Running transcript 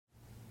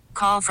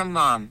Call from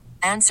mom.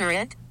 Answer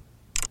it.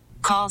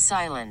 Call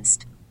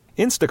silenced.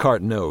 Instacart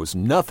knows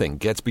nothing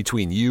gets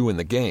between you and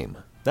the game.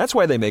 That's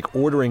why they make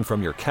ordering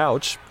from your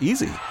couch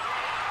easy.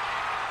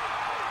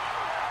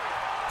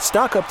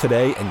 Stock up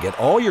today and get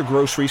all your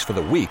groceries for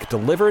the week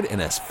delivered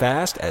in as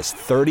fast as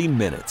 30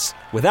 minutes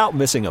without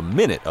missing a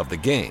minute of the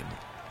game.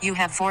 You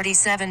have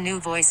 47 new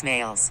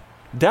voicemails.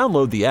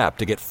 Download the app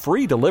to get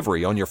free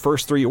delivery on your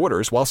first 3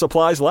 orders while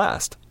supplies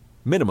last.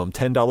 Minimum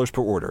 $10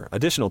 per order.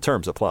 Additional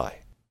terms apply.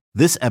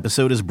 This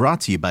episode is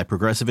brought to you by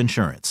Progressive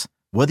Insurance.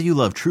 Whether you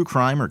love true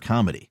crime or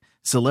comedy,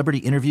 celebrity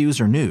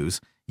interviews or news,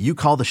 you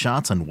call the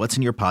shots on what's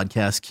in your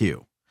podcast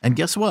queue. And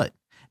guess what?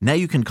 Now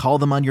you can call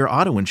them on your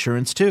auto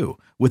insurance too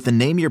with the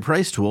Name Your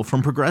Price tool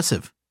from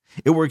Progressive.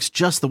 It works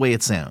just the way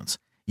it sounds.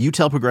 You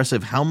tell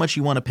Progressive how much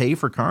you want to pay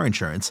for car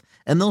insurance,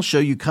 and they'll show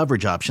you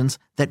coverage options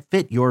that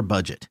fit your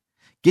budget.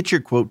 Get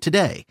your quote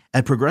today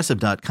at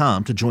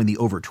Progressive.com to join the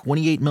over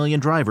 28 million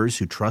drivers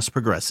who trust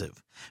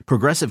Progressive.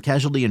 Progressive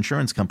Casualty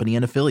Insurance Company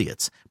and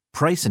Affiliates.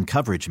 Price and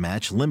coverage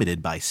match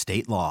limited by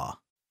state law.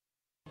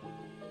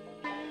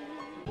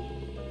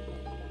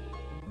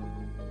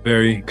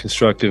 Very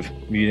constructive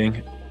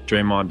meeting.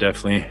 Draymond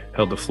definitely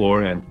held the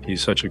floor, and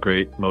he's such a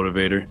great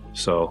motivator.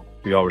 So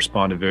we all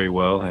responded very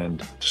well,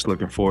 and just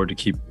looking forward to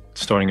keep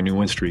starting a new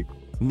win streak.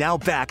 Now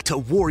back to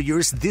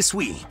Warriors This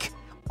Week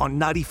on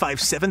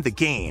 95.7 The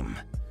Game.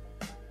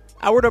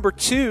 Hour number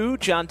 2,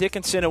 John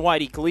Dickinson and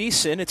Whitey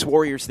Gleason. It's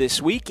Warriors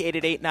This Week,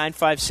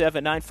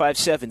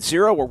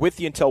 888-957-9570. We're with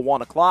you until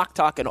 1 o'clock,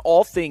 talking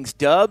all things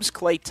Dubs.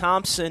 Klay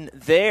Thompson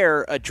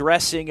there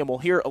addressing, and we'll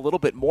hear a little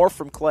bit more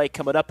from Klay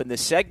coming up in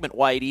this segment,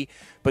 Whitey,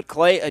 but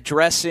Klay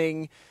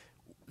addressing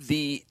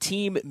the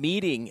team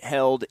meeting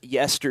held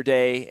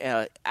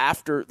yesterday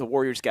after the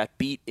Warriors got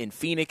beat in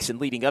Phoenix and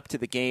leading up to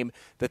the game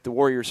that the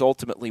Warriors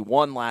ultimately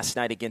won last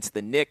night against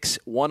the Knicks,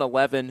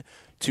 111-101.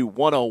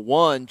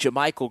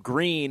 JaMychal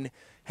Green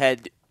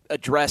had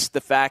addressed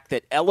the fact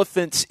that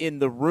elephants in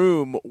the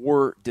room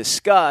were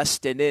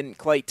discussed, and then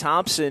Klay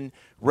Thompson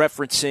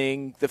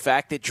referencing the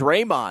fact that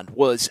Draymond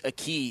was a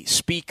key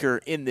speaker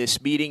in this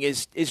meeting.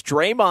 Is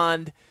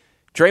Draymond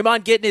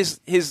getting his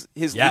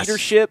Yes.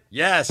 leadership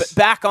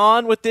back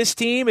on with this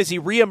team? Is he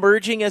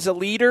reemerging as a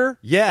leader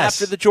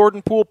after the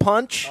Jordan Poole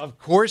punch? Of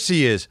course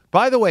he is.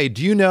 By the way,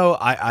 do you know,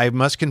 I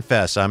must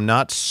confess, I'm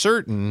not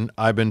certain.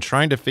 I've been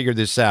trying to figure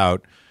this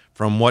out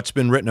from what's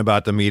been written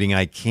about the meeting.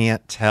 I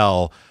can't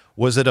tell.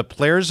 Was it a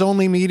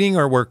players-only meeting,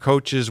 or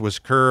was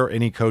Kerr,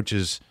 any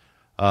coaches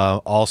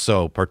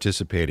also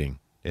participating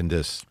in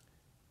this?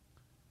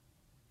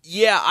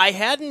 Yeah, I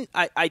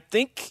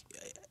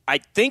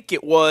think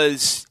it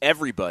was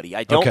everybody.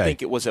 I don't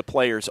think it was a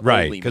players-only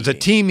meeting. Right, because a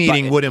team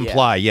meeting would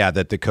imply,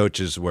 that the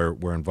coaches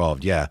were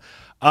involved. Yeah,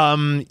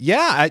 I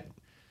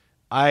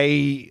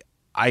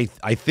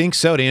think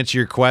so. To answer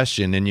your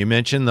question, and you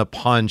mentioned the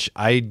punch.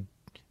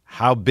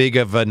 How big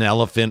of an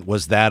elephant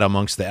was that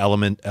amongst the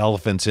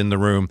elephants in the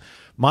room?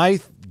 My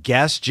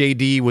guess,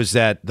 JD, was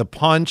that the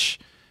punch,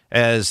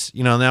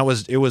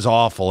 it was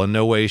awful. In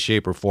no way,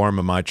 shape, or form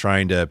am I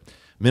trying to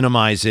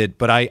minimize it,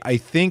 but I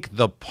think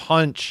the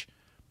punch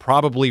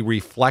probably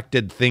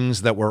reflected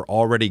things that were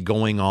already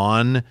going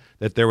on,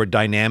 that there were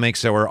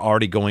dynamics that were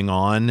already going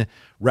on,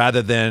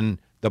 rather than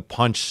the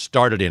punch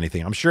started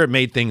anything. I'm sure it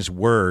made things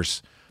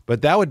worse,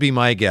 but that would be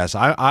my guess.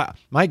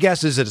 My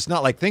guess is that it's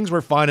not like things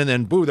were fine and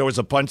then, boo, there was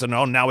a punch and,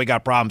 now we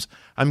got problems.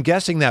 I'm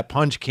guessing that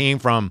punch came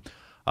from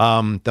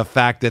the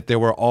fact that there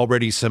were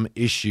already some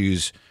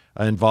issues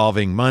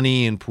involving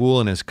money and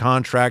Poole and his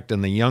contract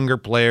and the younger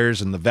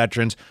players and the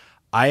veterans.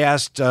 I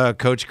asked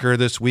Coach Kerr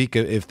this week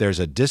if there's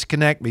a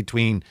disconnect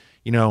between,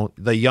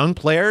 the young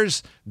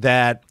players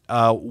that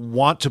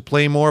want to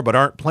play more but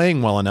aren't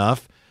playing well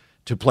enough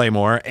to play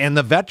more, and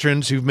the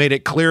veterans who've made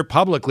it clear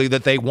publicly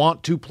that they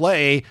want to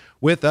play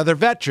with other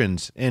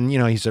veterans. And,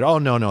 he said,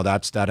 no,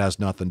 that has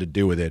nothing to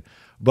do with it.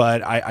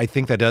 But I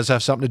think that does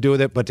have something to do with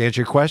it. But to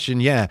answer your question,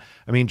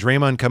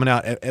 Draymond coming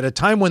out at a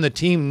time when the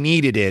team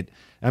needed it,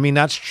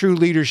 that's true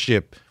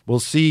leadership. We'll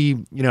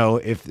see,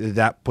 if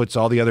that puts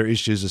all the other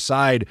issues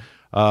aside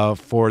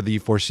for the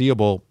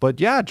foreseeable. But,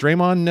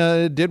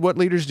 Draymond did what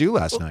leaders do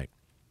last night.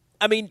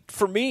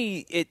 For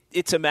me,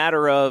 it's a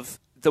matter of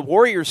the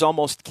Warriors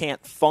almost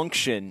can't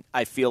function,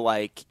 I feel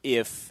like,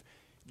 if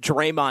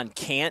Draymond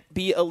can't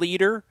be a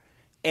leader.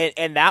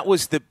 And that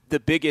was the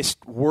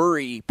biggest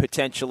worry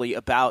potentially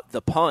about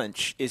the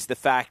punch, is the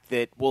fact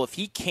that, if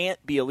he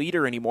can't be a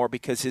leader anymore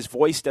because his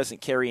voice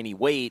doesn't carry any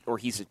weight, or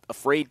he's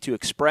afraid to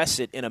express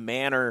it in a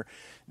manner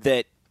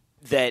that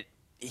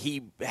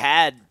he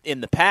had in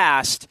the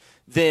past,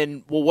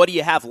 then, what do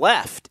you have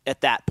left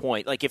at that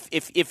point? Like,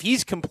 if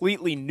he's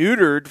completely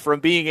neutered from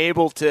being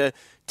able to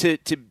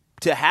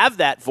have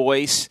that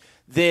voice,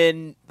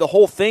 then the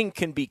whole thing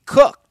can be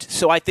cooked.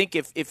 So I think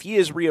if he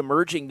is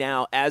reemerging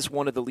now as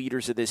one of the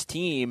leaders of this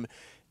team,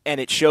 and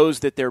it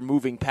shows that they're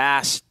moving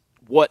past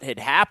what had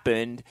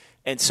happened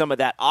and some of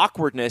that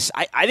awkwardness,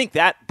 I think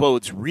that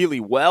bodes really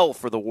well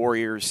for the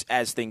Warriors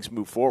as things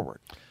move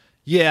forward.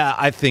 Yeah,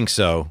 I think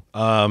so.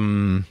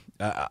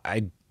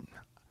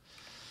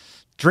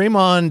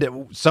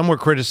 Draymond, some were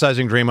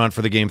criticizing Draymond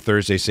for the game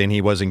Thursday, saying he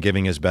wasn't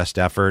giving his best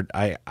effort.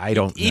 I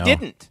don't know. He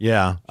didn't.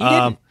 Yeah. He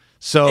didn't.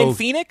 So in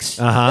Phoenix?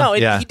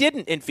 Uh-huh, He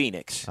didn't in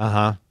Phoenix.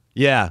 Uh-huh.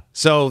 Yeah.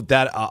 So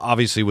that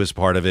obviously was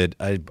part of it.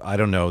 I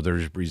don't know.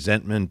 There's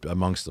resentment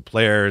amongst the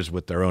players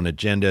with their own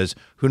agendas.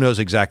 Who knows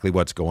exactly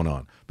what's going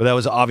on? But that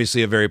was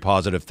obviously a very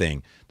positive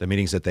thing, the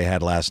meetings that they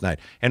had last night.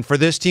 And for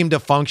this team to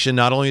function,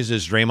 not only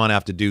does Draymond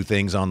have to do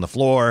things on the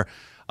floor,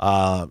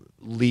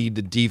 lead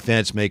the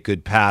defense, make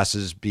good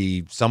passes,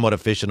 be somewhat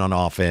efficient on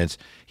offense,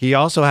 he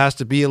also has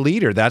to be a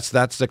leader. That's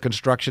the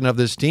construction of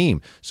this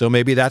team. So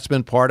maybe that's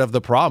been part of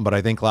the problem. But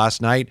I think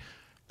last night,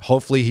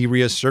 hopefully he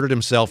reasserted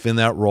himself in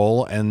that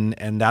role,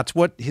 and that's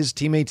what his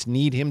teammates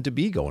need him to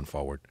be going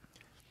forward.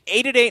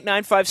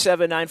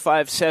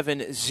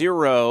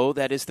 888-957-9570.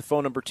 That is the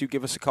phone number to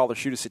give us a call or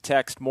shoot us a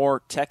text.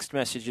 More text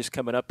messages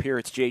coming up here.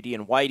 It's JD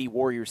and Whitey,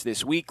 Warriors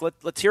this week.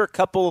 Let's hear a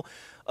couple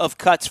of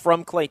cuts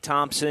from Klay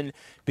Thompson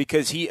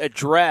because he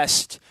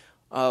addressed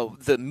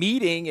the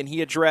meeting and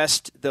he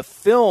addressed the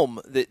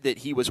film that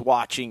he was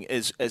watching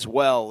as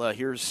well.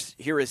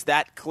 Here is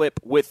that clip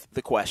with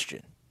the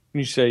question.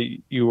 You say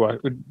you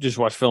just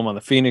watch film on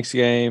the Phoenix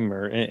game,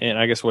 and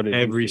I guess what did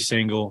every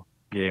single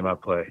game I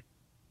play.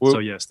 Well, so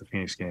yes, the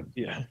Phoenix game.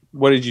 Yeah.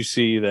 What did you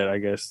see that I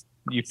guess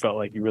you felt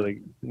like you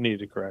really needed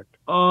to correct?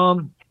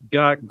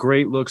 Got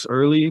great looks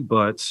early,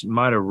 but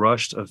might have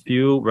rushed a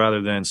few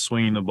rather than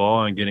swinging the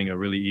ball and getting a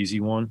really easy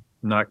one.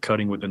 Not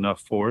cutting with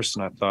enough force,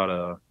 and I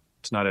thought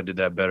tonight I did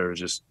that better.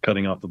 Just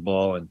cutting off the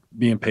ball and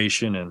being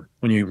patient. And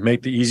when you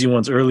make the easy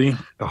ones early,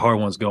 the hard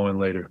ones go in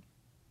later.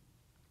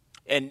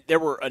 And there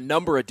were a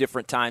number of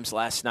different times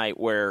last night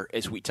where,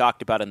 as we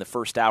talked about in the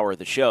first hour of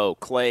the show,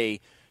 Klay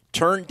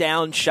turned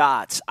down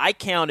shots. I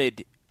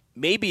counted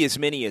maybe as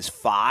many as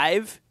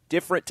 5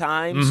 different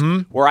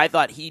times where I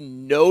thought he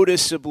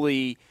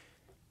noticeably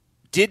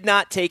did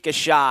not take a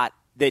shot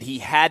that he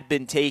had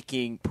been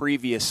taking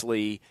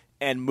previously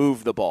and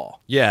move the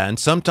ball. Yeah, and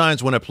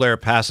sometimes when a player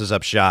passes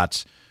up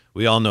shots,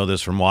 we all know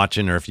this from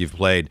watching or if you've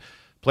played,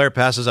 player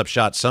passes up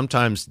shots,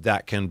 sometimes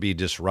that can be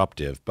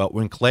disruptive. But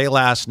when Klay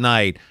last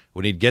night,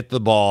 when he'd get the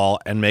ball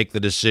and make the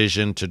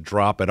decision to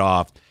drop it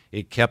off,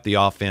 it kept the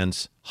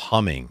offense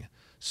humming.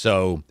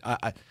 So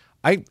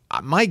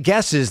my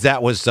guess is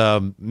that was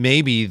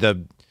maybe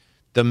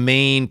the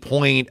main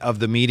point of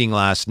the meeting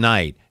last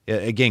night.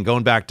 Again,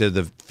 going back to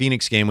the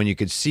Phoenix game when you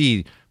could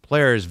see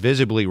players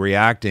visibly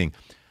reacting.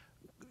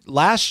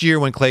 Last year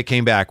when Klay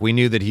came back, we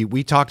knew that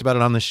we talked about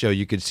it on the show.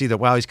 You could see that,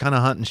 wow, he's kind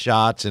of hunting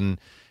shots and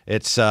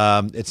it's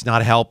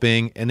not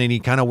helping, and then he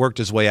kind of worked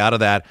his way out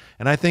of that.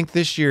 And I think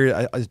this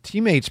year,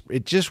 teammates,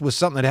 it just was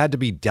something that had to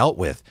be dealt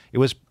with.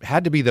 It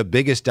had to be the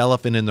biggest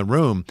elephant in the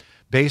room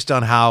based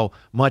on how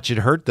much it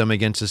hurt them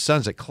against the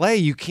Suns. Like,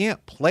 Klay, you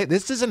can't play.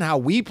 This isn't how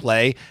we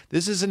play.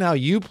 This isn't how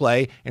you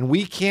play, and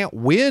we can't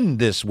win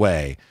this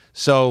way.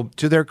 So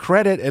to their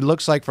credit, it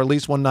looks like for at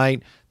least one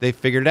night they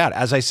figured it out.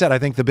 As I said, I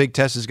think the big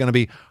test is going to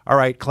be, all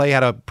right, Klay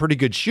had a pretty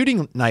good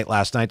shooting night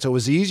last night, so it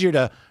was easier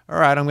to, all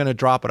right, I'm going to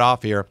drop it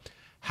off here.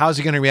 How's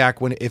he going to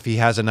react if he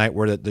has a night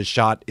where the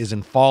shot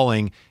isn't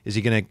falling? Is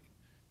he going to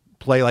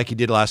play like he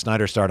did last night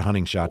or start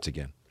hunting shots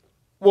again?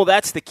 Well,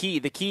 that's the key.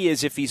 The key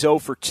is if he's 0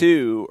 for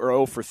 2 or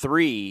 0 for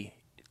 3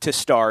 to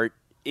start,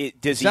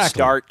 does he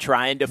start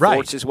trying to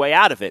force his way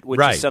out of it, which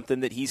is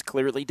something that he's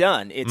clearly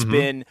done. It's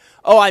been,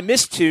 I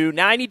missed 2.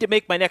 Now I need to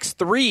make my next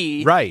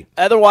 3. Right.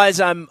 Otherwise,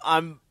 I'm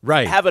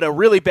having a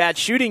really bad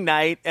shooting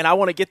night, and I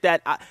want to get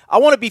that. I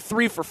want to be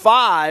 3 for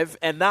 5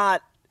 and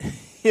not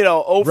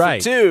 0 for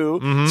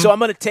 2. So I'm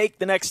going to take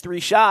the next 3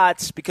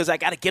 shots because I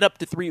got to get up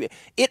to 3.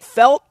 It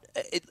felt,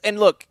 and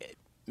look,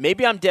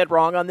 maybe I'm dead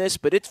wrong on this,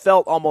 but it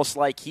felt almost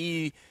like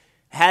he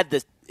had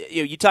the.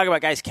 You talk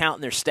about guys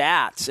counting their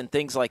stats and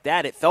things like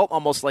that. It felt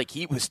almost like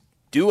he was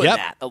doing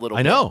that a little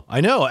bit.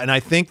 I know. And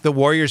I think the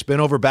Warriors bent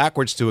over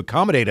backwards to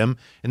accommodate him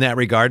in that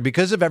regard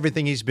because of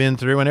everything he's been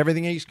through and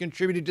everything he's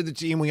contributed to the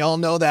team. We all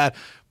know that.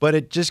 But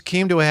it just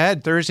came to a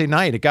head Thursday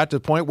night. It got to the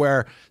point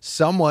where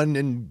someone,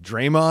 and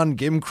Draymond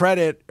gave him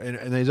credit,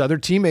 and his other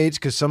teammates,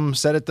 because some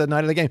said it the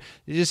night of the game,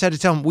 they just had to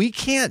tell him, we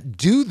can't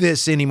do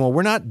this anymore.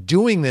 We're not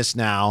doing this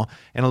now.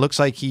 And it looks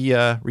like he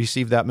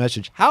received that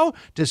message. How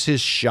does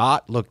his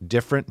shot look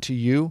different to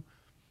you?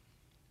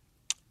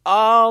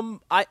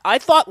 I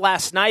thought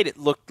last night it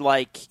looked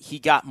like he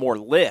got more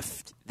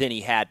lift than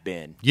he had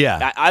been.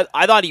 Yeah.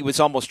 I thought he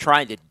was almost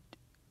trying to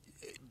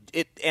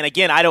and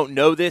again, I don't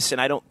know this and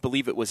I don't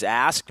believe it was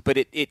asked, but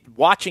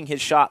watching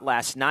his shot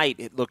last night,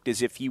 it looked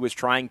as if he was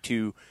trying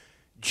to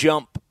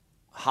jump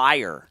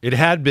higher. It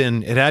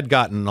had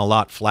gotten a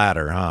lot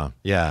flatter, huh?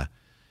 Yeah.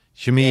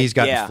 Shami's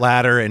gotten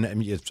flatter, and I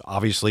mean,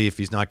 obviously if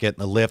he's not getting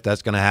the lift,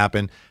 that's going to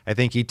happen. I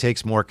think he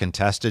takes more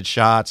contested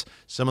shots.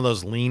 Some of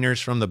those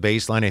leaners from the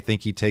baseline, I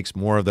think he takes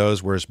more of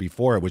those, whereas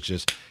before it was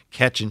just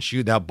catch and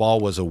shoot. That ball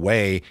was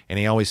away, and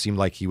he always seemed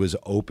like he was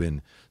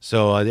open.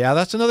 So,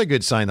 that's another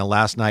good sign that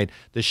last night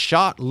the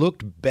shot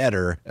looked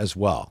better as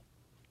well.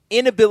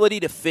 inability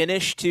to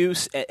finish too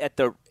at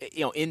the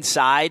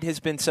inside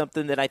has been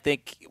something that I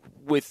think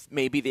with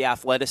maybe the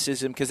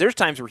athleticism, because there's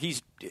times where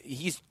he's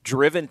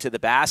driven to the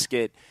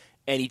basket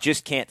and he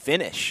just can't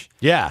finish.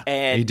 Yeah,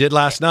 and he did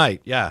last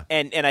night. Yeah,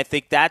 and I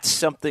think that's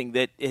something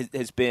that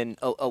has been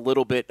a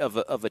little bit of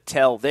a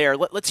tell there.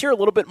 Let's hear a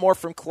little bit more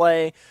from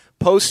Klay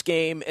post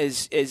game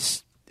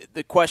as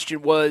the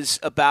question was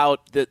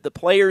about the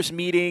players'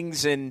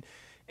 meetings and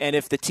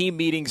if the team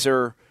meetings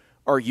are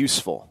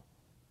useful.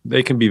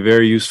 They can be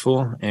very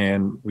useful,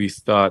 and we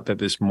thought that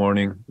this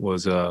morning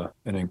was an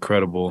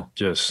incredible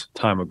just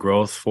time of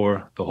growth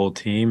for the whole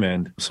team,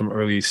 and some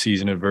early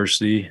season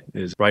adversity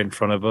is right in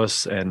front of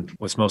us, and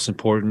what's most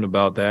important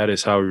about that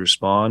is how we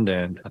respond,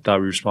 and I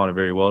thought we responded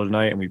very well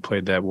tonight, and we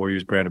played that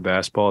Warriors brand of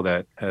basketball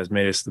that has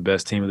made us the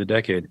best team of the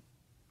decade.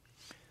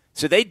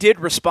 So they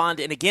did respond,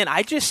 and again,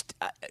 I just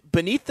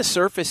beneath the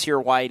surface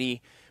here,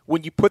 Whitey,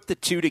 when you put the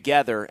two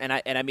together, and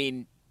I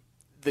mean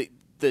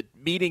the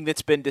meeting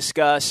that's been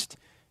discussed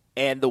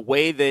and the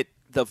way that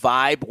the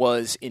vibe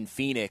was in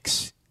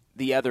Phoenix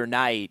the other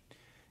night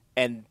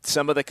and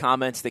some of the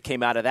comments that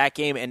came out of that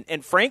game,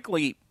 and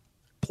frankly,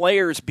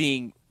 players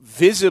being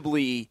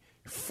visibly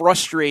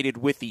frustrated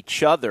with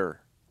each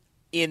other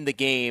in the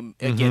game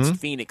against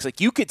Phoenix.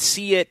 Like, you could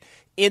see it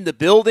in the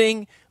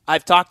building.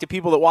 I've talked to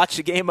people that watch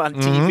the game on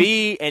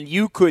TV, and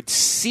you could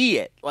see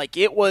it. Like,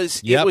 it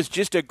was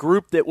just a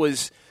group that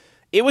was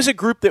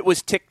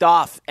ticked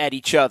off at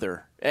each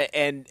other.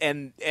 And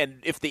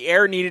if the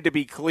air needed to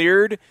be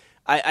cleared,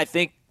 I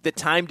think the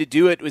time to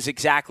do it was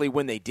exactly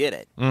when they did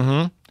it.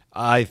 Mm-hmm.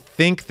 I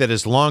think that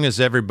as long as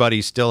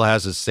everybody still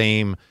has the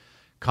same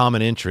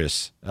common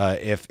interests,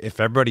 if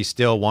everybody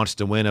still wants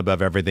to win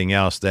above everything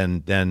else,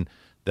 then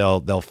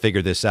they'll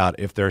figure this out.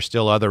 If there are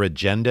still other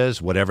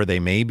agendas, whatever they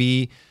may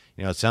be,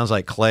 it sounds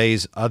like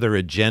Klay's other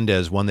agenda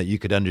is one that you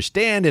could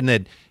understand, and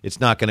that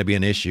it's not going to be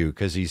an issue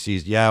because he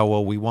sees,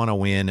 we want to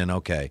win, and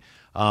okay.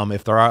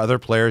 If there are other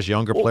players,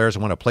 younger players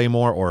who want to play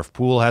more, or if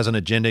Poole has an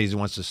agenda he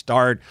wants to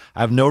start, I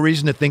have no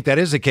reason to think that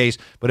is the case.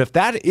 But if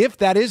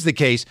that is the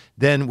case,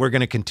 then we're going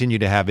to continue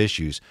to have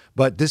issues.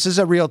 But this is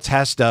a real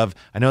test of,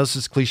 I know this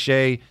is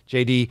cliche,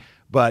 JD,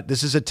 but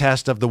this is a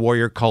test of the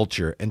Warrior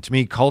culture. And to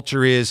me,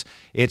 culture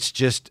it's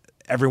just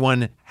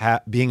everyone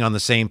being on the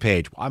same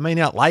page. I may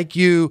not like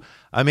you,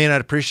 I may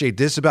not appreciate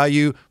this about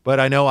you, but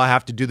I know I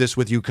have to do this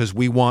with you because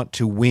we want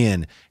to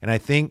win. And I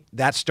think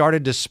that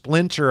started to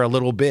splinter a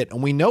little bit.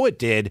 And we know it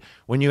did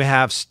when you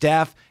have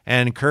Steph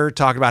and Kerr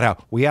talking about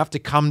how we have to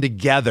come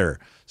together.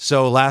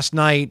 So last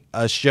night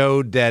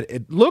showed that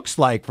it looks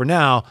like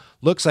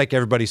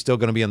everybody's still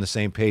going to be on the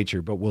same page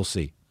here, but we'll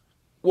see.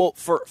 Well,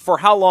 for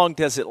how long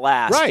does it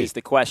last right. is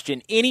the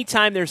question.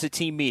 Anytime there's a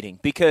team meeting,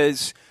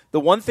 because the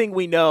one thing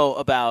we know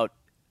about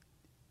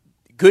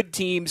good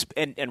teams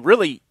and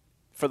really,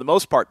 for the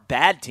most part,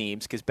 bad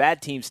teams, because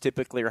bad teams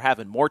typically are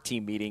having more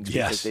team meetings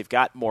because they've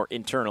got more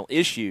internal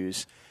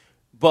issues.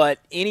 But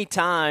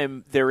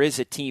anytime there is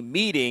a team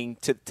meeting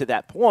to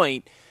that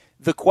point,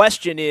 the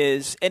question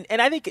is, and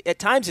I think at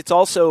times it's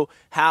also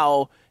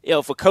how,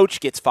 if a coach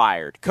gets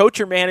fired,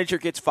 coach or manager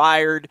gets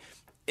fired,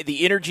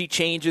 the energy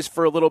changes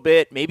for a little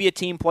bit. Maybe a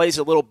team plays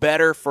a little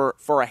better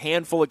for a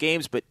handful of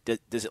games, but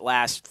does it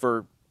last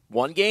for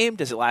one game?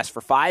 Does it last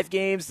for 5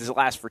 games? Does it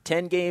last for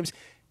 10 games?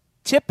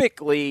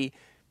 Typically,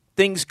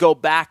 things go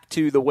back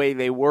to the way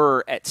they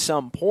were at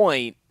some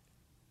point,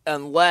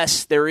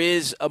 unless there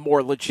is a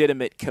more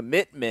legitimate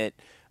commitment.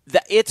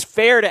 That it's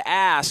fair to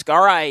ask,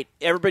 all right,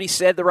 everybody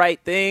said the right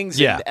things,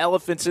 and the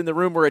elephants in the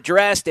room were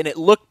addressed, and it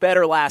looked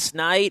better last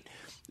night,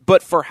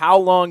 but for how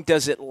long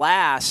does it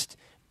last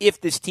if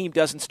this team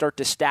doesn't start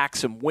to stack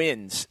some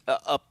wins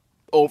up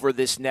over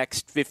this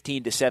next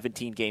 15 to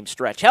 17 game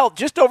stretch? Hell,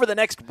 just over the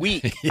next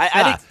week.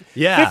 I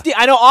think 50,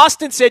 I know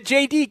Austin said,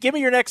 JD, give me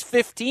your next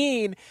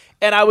 15.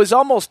 And I was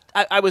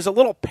I was a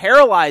little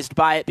paralyzed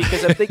by it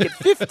because I'm thinking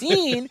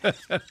 15.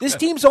 This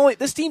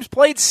team's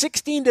played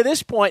 16 to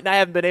this point, and I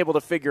haven't been able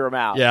to figure them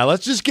out. Yeah,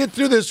 let's just get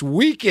through this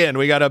weekend.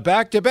 We got a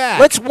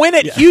back-to-back. Let's win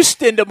at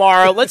Houston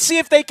tomorrow. Let's see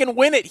if they can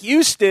win at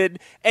Houston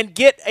and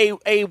get a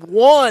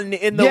 1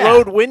 in the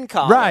road win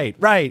column.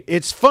 Right.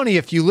 It's funny,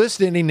 if you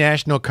listen to any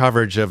national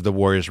coverage of the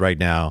Warriors right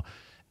now,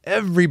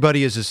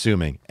 everybody is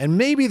assuming, and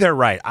maybe they're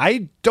right.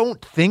 I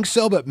don't think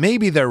so, but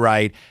maybe they're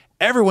right.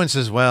 Everyone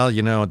says, well,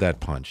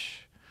 that punch,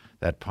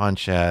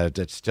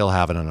 that's still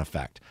having an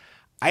effect.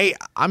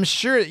 I'm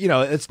sure,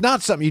 it's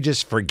not something you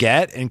just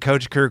forget, and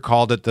Coach Kerr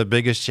called it the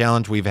biggest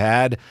challenge we've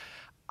had.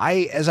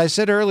 As I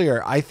said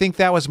earlier, I think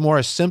that was more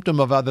a symptom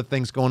of other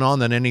things going on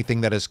than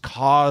anything that has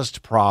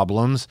caused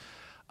problems.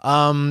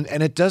 And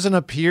it doesn't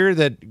appear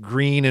that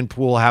Green and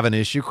Poole have an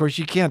issue. Of course,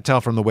 you can't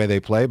tell from the way they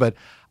play, but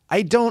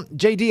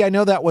JD, I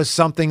know that was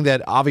something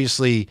that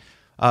obviously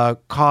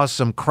caused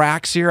some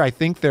cracks here. I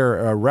think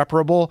they're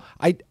irreparable.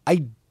 I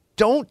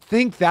don't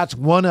think that's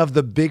one of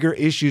the bigger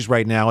issues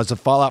right now as a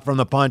fallout from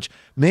the punch.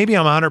 Maybe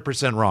I'm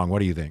 100% wrong. What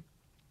do you think?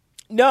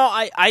 No,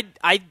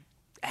 I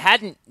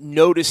hadn't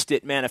noticed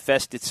it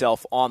manifest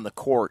itself on the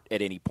court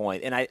at any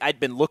point, and I'd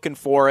been looking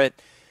for it.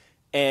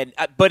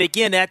 But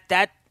again,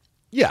 that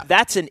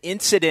that's an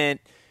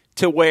incident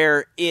to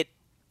where it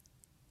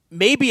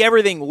maybe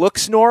everything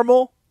looks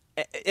normal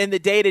in the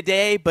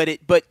day-to-day,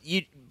 but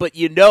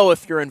you know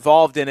if you're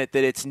involved in it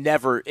that it's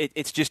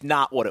just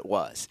not what it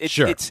was.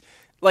 It's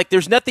like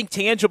there's nothing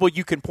tangible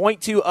you can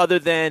point to other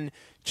than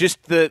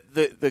just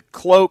the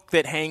cloak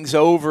that hangs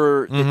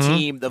over the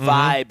team. The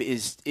vibe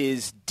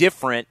is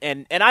different,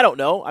 and I don't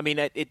know. I mean,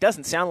 it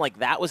doesn't sound like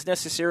that was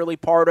necessarily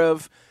part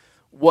of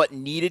what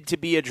needed to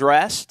be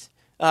addressed.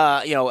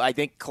 I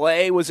think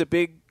Klay was a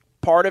big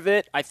part of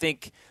it. I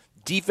think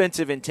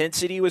defensive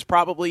intensity was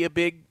probably a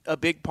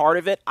big part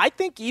of it. I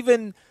think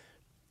even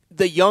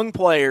the young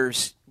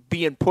players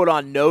being put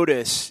on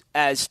notice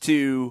as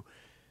to,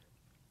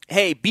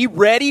 hey, be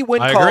ready when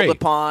called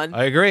upon.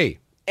 I agree.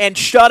 And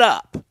shut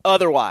up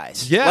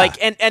otherwise. Yeah. Like,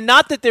 and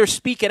not that they're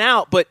speaking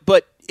out, but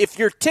if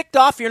you're ticked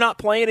off, you're not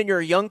playing and you're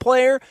a young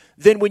player,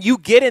 then when you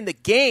get in the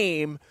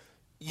game,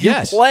 you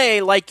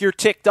play like you're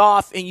ticked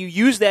off and you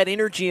use that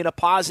energy in a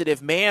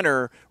positive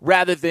manner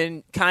rather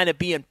than kind of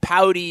being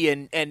pouty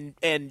and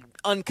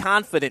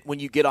unconfident when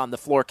you get on the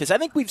floor. Because I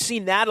think we've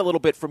seen that a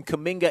little bit from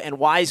Kuminga and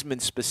Wiseman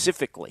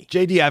specifically.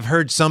 JD, I've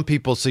heard some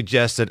people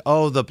suggest that,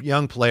 the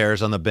young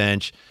players on the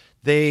bench,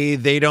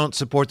 they don't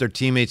support their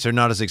teammates. They're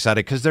not as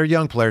excited because they're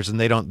young players and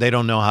they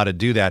don't know how to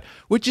do that,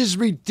 which is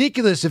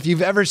ridiculous if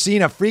you've ever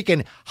seen a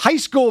freaking high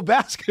school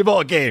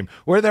basketball game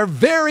where they're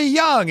very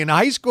young and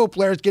high school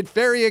players get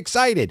very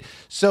excited.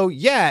 So,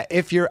 yeah,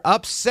 if you're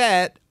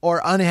upset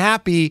or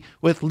unhappy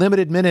with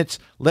limited minutes,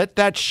 let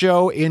that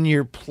show in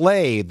your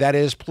play. That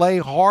is, play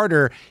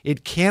harder.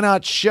 It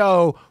cannot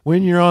show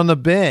when you're on the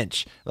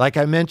bench. Like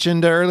I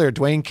mentioned earlier,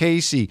 Dwayne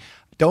Casey,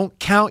 don't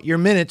count your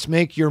minutes,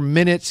 make your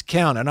minutes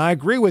count. And I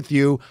agree with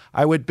you.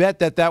 I would bet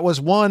that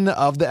was one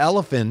of the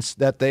elephants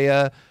that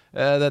they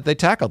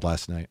tackled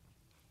last night.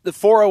 The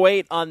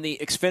 408 on the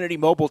Xfinity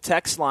mobile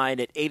text line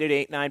at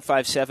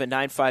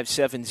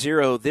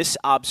 888-957-9570. This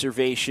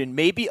observation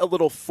may be a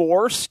little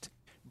forced,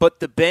 but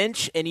the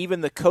bench and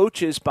even the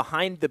coaches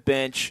behind the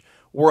bench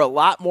were a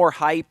lot more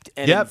hyped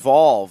and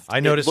involved. I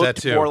noticed that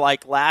too. It looked more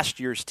like last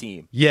year's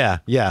team. Yeah.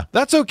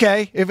 That's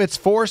okay. If it's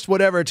forced,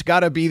 whatever, it's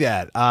got to be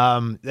that.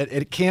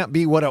 It can't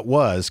be what it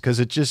was because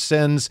it just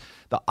sends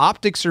 – the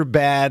optics are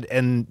bad,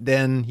 and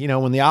then,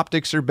 when the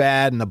optics are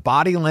bad and the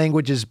body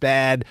language is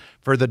bad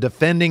for the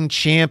defending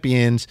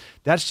champions,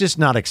 that's just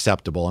not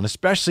acceptable. And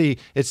especially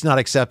it's not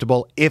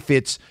acceptable if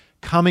it's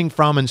coming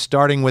from and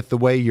starting with the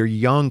way your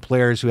young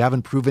players who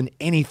haven't proven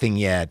anything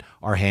yet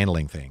are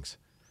handling things.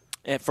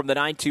 And from the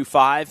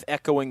 925,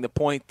 echoing the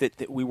point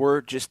that we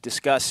were just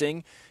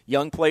discussing,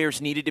 young players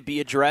needed to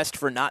be addressed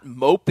for not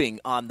moping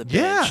on the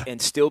bench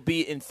and still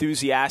be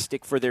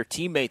enthusiastic for their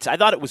teammates. I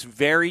thought it was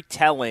very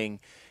telling,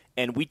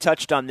 and we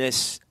touched on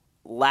this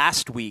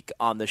last week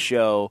on the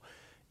show.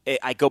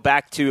 I go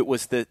back to it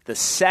was the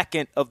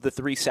second of the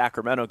 3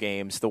 Sacramento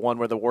games, the one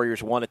where the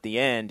Warriors won at the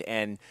end,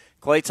 and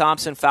Klay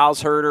Thompson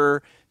fouls Huerter.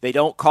 They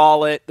don't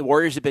call it. The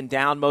Warriors have been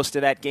down most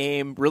of that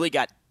game, really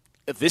got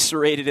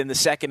eviscerated in the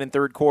second and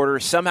third quarter,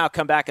 somehow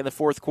come back in the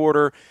fourth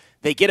quarter.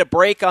 They get a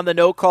break on the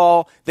no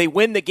call. They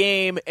win the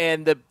game,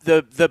 and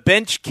the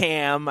bench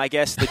cam, I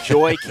guess the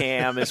joy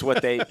cam is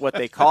what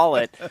they call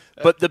it.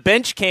 But the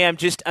bench cam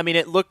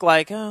it looked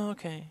like, oh,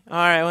 okay. All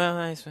right, well,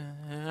 nice. All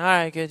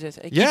right, good.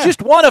 You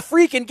just won a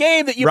freaking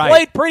game that you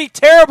played pretty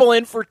terrible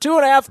in for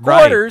 2.5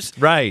 quarters.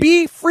 Right.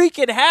 Be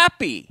freaking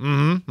happy.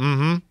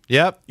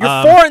 Yep. You're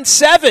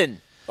 4-7.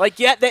 Like,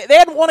 they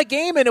hadn't won a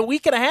game in a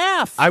week and a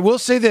half. I will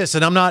say this,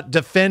 and I'm not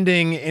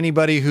defending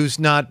anybody who's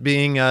not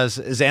being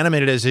as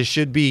animated as they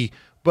should be,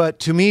 but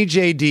to me,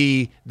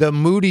 JD, the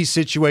Moody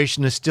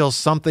situation is still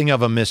something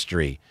of a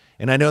mystery.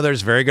 And I know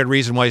there's very good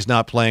reason why he's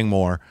not playing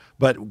more,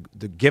 but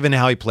given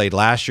how he played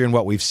last year and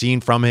what we've seen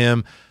from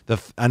him,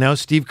 I know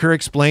Steve Kerr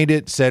explained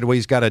it, said,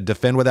 he's got to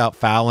defend without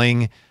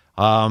fouling.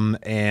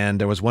 And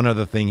there was one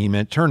other thing he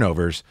meant,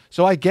 turnovers.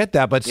 So I get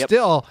that, but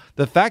still,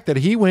 the fact that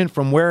he went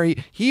from where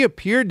he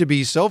appeared to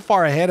be so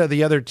far ahead of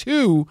the other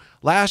two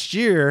last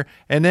year,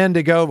 and then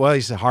to go,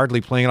 he's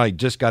hardly playing. I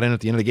just got in at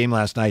the end of the game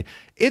last night.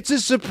 It's a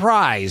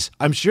surprise.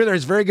 I'm sure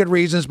there's very good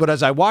reasons, but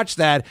as I watch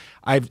that,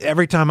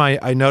 every time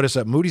I notice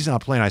that Moody's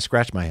not playing, I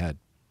scratch my head.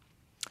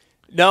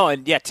 No,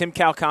 and Tim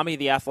Kawakami,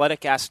 the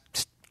Athletic,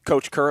 asked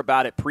Coach Kerr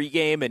about it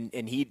pregame,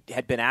 and he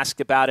had been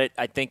asked about it,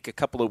 I think, a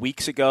couple of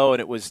weeks ago,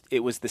 and it was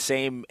the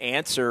same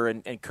answer,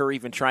 and Kerr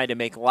even trying to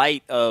make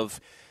light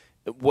of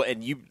what,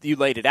 and you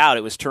laid it out.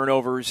 It was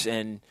turnovers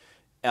and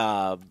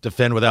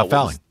defend without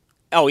fouling.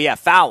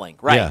 Fouling,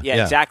 right?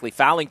 Yeah, Exactly,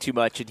 fouling too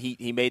much, and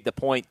he made the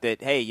point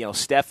that, hey,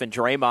 Steph and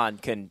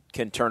Draymond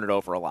can turn it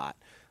over a lot.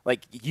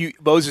 Like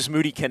Moses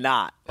Moody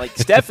cannot. Like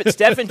Steph and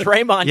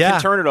Draymond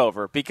can turn it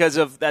over because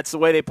of that's the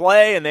way they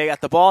play, and they got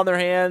the ball in their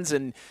hands,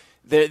 and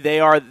they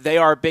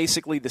are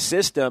basically the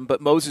system, but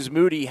Moses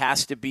Moody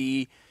has to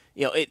be,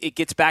 it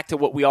gets back to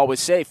what we always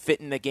say,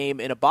 fitting the game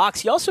in a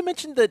box. He also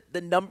mentioned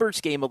the numbers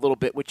game a little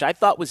bit, which I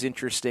thought was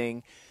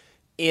interesting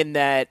in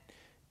that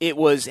it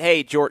was,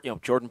 hey,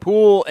 Jordan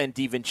Poole and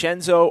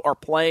DiVincenzo are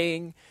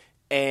playing,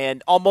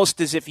 and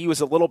almost as if he was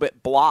a little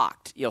bit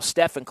blocked.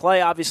 Steph and Clay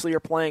obviously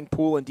are playing.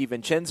 Poole and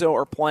DiVincenzo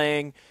are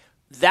playing.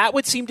 That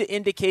would seem to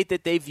indicate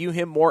that they view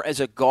him more as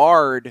a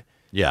guard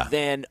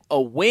than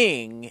a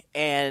wing.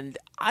 And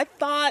I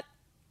thought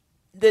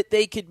that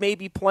they could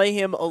maybe play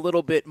him a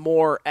little bit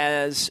more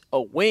as a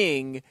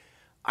wing.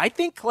 I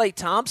think Klay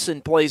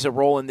Thompson plays a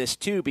role in this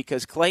too,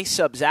 because Klay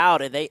subs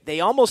out, and they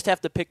almost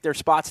have to pick their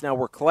spots now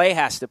where Klay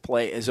has to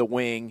play as a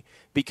wing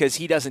because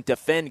he doesn't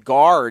defend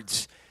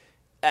guards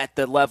at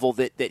the level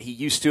that he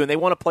used to, and they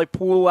want to play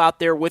Poole out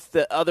there with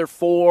the other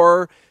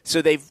four,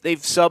 so they've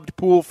subbed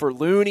Poole for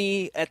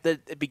Looney at the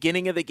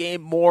beginning of the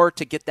game more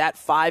to get that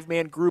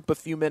 5-man group a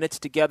few minutes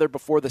together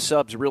before the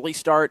subs really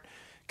start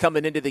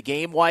coming into the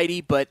game,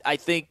 Whitey. But I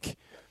think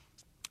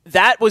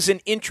that was an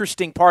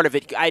interesting part of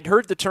it. I'd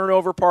heard the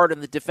turnover part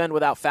and the defend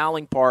without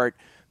fouling part,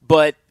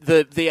 but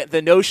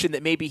the notion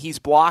that maybe he's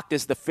blocked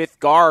as the fifth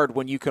guard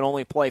when you can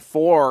only play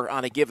 4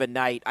 on a given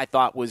night, I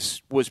thought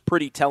was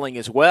pretty telling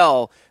as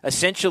well.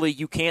 Essentially,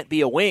 you can't be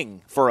a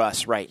wing for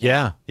us right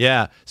now.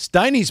 Yeah.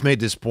 Steiny's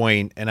made this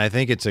point, and I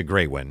think it's a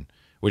great one,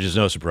 which is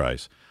no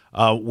surprise.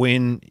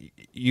 When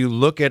you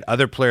look at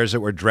other players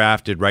that were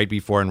drafted right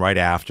before and right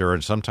after,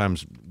 and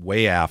sometimes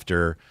way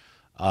after,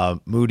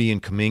 Moody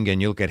and Kuminga,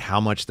 and you look at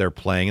how much they're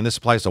playing, and this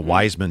applies to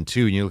Wiseman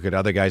too, and you look at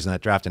other guys in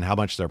that draft and how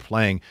much they're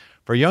playing.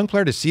 For a young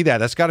player to see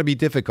that's got to be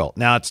difficult.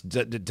 Now,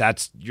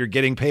 that's you're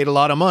getting paid a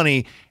lot of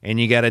money, and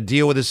you got to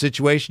deal with a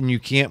situation you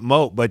can't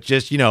mope. But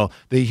just, the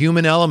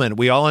human element,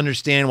 we all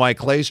understand why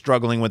Klay's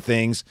struggling with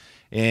things,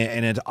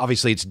 and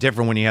obviously it's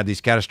different when you have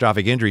these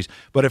catastrophic injuries.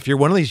 But if you're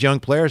one of these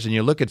young players and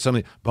you look at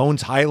something,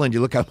 Bones Highland,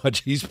 you look how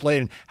much he's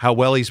playing, how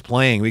well he's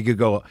playing. We could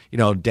go,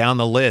 down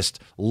the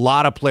list. A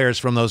lot of players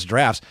from those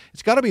drafts.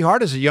 It's got to be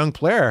hard as a young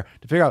player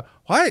to figure out,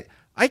 why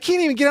I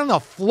can't even get on the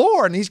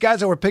floor, and these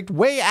guys that were picked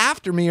way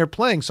after me are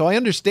playing. So I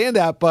understand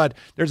that, but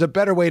there's a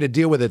better way to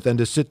deal with it than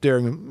to sit there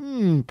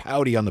and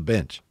pouty on the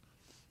bench.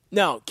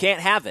 No,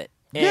 can't have it.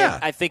 And yeah.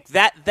 I think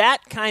that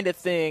kind of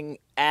thing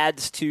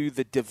adds to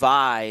the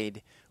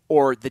divide,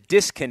 or the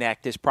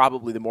disconnect is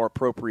probably the more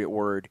appropriate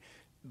word,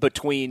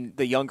 between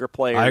the younger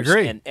players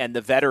and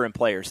the veteran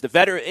players. The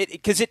veteran,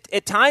 because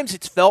at times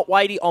it's felt,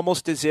 Whitey,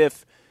 almost as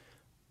if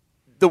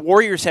the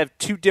Warriors have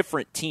two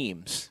different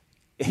teams.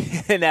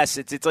 In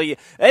essence, it's like,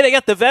 hey, they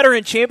got the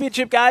veteran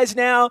championship guys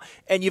now,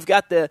 and you've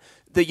got the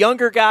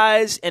younger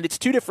guys, and it's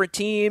two different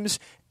teams.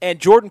 And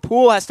Jordan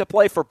Poole has to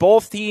play for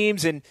both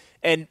teams, and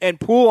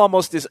Poole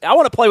almost is. I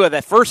want to play with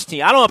that first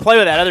team. I don't want to play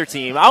with that other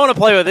team. I want to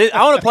play with it.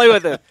 I want to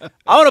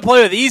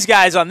play with these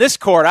guys on this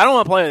court. I don't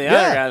want to play with the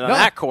other guys on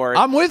that court.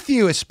 I'm with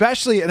you,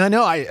 especially, and I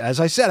know. As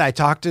I said, I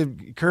talked to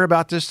Kerr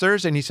about this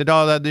Thursday, and he said,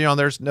 "Oh,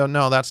 there's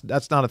no,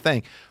 that's not a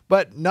thing."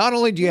 But not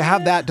only do you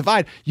have that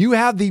divide, you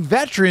have the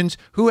veterans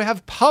who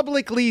have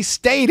publicly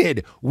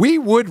stated, we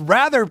would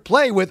rather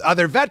play with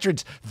other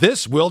veterans.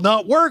 This will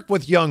not work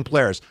with young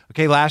players.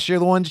 Okay, last year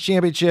they won the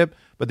championship,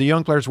 but the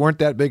young players weren't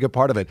that big a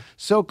part of it.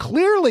 So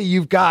clearly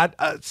you've got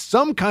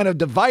some kind of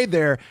divide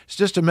there. It's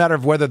just a matter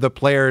of whether the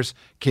players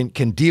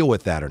can deal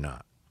with that or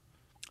not.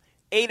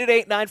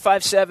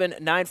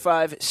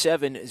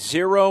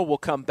 888-957-9570. We'll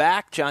come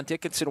back. John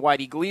Dickinson,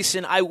 Whitey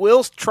Gleason. I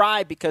will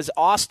try, because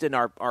Austin,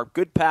 our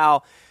good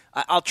pal,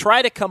 I'll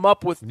try to come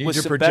up with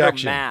some better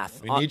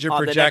math. We need your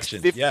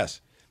projection. Yes.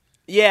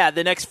 Yeah,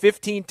 the next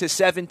 15 to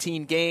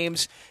 17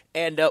 games.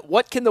 And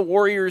what can the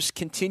Warriors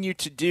continue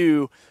to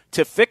do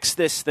to fix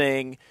this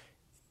thing,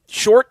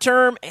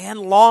 short-term and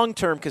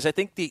long-term? Because I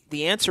think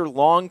the answer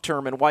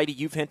long-term, and Whitey,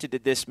 you've hinted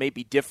at this, may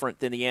be different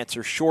than the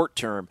answer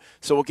short-term.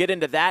 So we'll get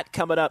into that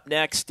coming up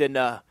next. And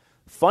a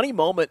funny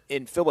moment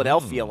in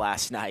Philadelphia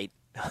last night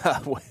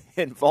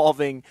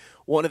involving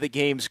one of the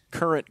game's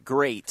current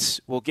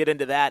greats. We'll get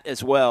into that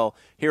as well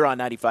here on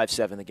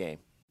 95.7 The Game.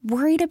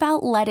 Worried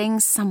about letting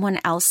someone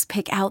else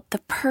pick out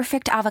the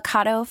perfect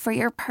avocado for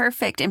your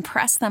perfect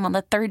impress them on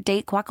the third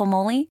date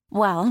guacamole?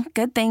 Well,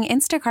 good thing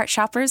Instacart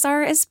shoppers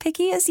are as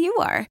picky as you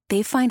are.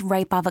 They find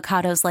ripe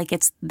avocados like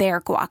it's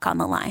their guac on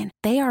the line.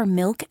 They are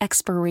milk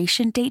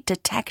expiration date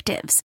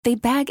detectives. They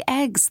bag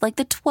eggs like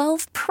the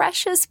 12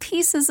 precious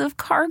pieces of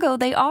cargo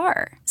they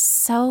are.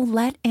 So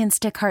let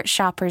Instacart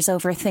shoppers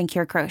overthink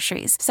your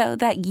groceries so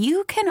that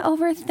you can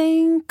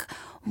overthink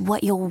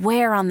what you'll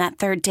wear on that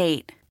third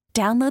date.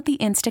 Download the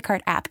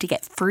Instacart app to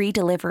get free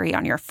delivery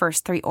on your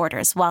first 3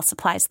 orders while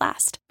supplies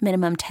last.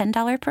 Minimum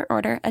 $10 per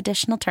order.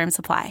 Additional terms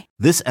apply.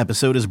 This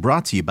episode is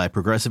brought to you by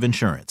Progressive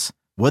Insurance.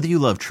 Whether you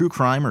love true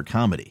crime or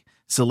comedy,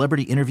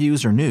 celebrity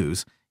interviews or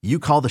news, you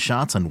call the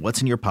shots on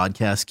what's in your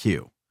podcast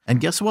queue. And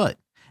guess what?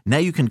 Now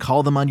you can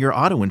call them on your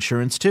auto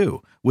insurance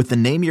too, with the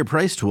Name Your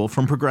Price tool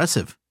from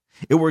Progressive.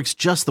 It works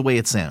just the way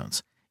it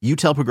sounds. You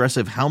tell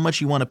Progressive how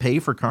much you want to pay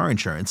for car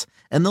insurance,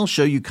 and they'll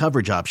show you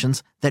coverage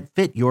options that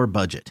fit your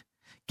budget.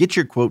 Get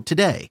your quote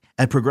today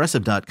at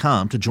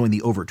Progressive.com to join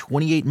the over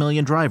 28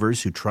 million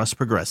drivers who trust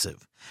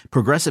Progressive.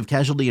 Progressive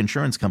Casualty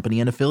Insurance Company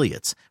and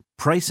Affiliates.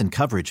 Price and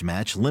coverage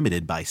match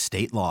limited by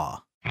state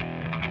law.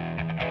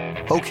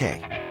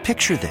 Okay,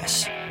 picture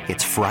this.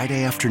 It's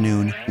Friday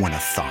afternoon when a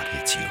thought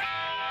hits you.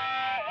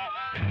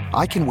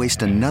 I can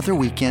waste another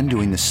weekend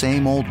doing the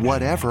same old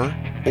whatever,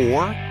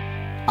 or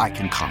I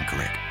can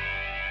conquer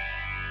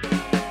it.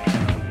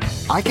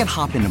 I can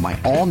hop into my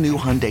all-new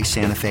Hyundai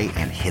Santa Fe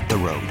and hit the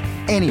road.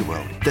 Any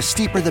road. The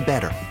steeper, the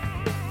better.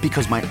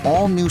 Because my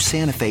all-new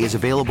Santa Fe is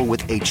available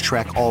with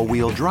H-Track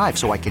all-wheel drive,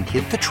 so I can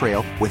hit the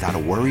trail without a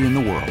worry in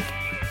the world.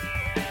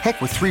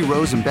 Heck, with 3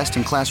 rows and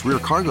best-in-class rear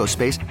cargo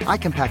space, I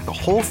can pack the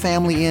whole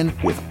family in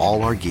with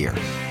all our gear.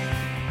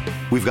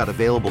 We've got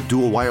available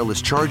dual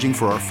wireless charging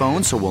for our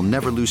phones, so we'll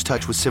never lose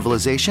touch with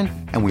civilization,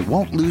 and we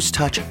won't lose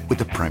touch with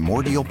the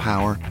primordial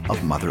power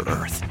of Mother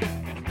Earth.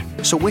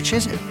 So which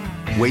is it?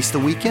 Waste the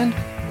weekend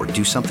or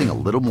do something a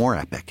little more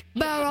epic?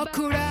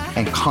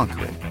 And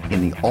conquer it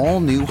in the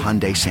all-new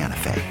Hyundai Santa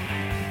Fe.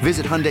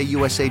 Visit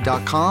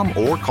HyundaiUSA.com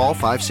or call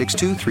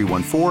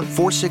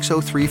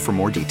 562-314-4603 for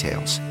more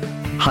details.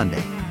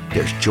 Hyundai,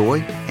 there's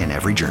joy in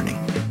every journey.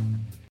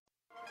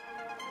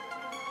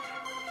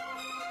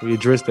 We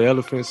addressed the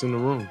elephants in the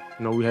room.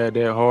 You know, we had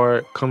that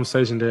hard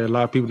conversation that a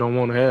lot of people don't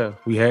want to have.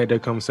 We had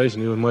that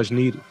conversation. It was much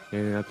needed.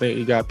 And I think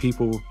it got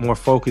people more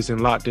focused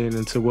and locked in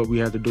into what we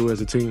had to do as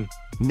a team.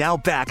 Now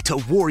back to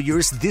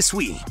Warriors This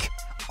Week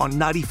on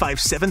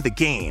 95.7 The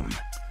Game.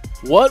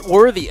 What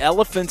were the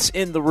elephants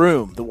in the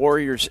room the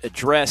Warriors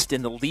addressed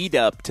in the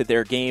lead-up to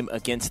their game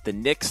against the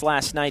Knicks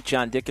last night?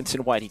 John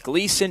Dickinson, Whitey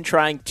Gleason,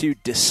 trying to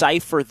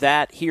decipher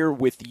that here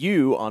with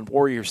you on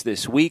Warriors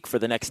This Week for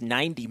the next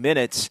 90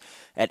 minutes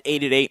at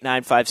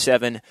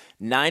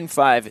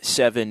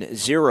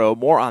 888-957-9570.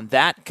 More on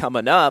that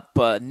coming up.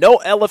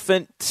 No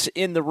elephants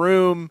in the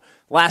room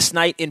last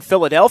night in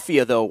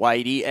Philadelphia, though,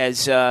 Whitey,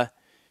 as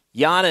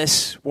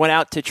Giannis went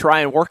out to try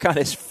and work on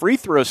his free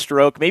throw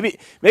stroke. Maybe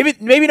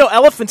no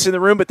elephants in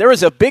the room, but there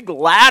was a big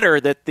ladder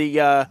that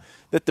the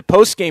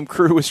post-game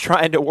crew was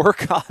trying to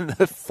work on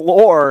the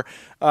floor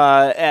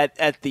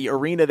at the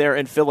arena there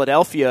in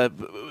Philadelphia.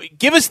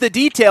 Give us the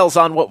details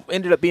on what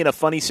ended up being a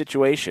funny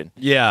situation.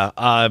 Yeah,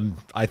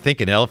 I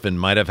think an elephant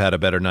might have had a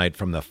better night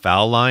from the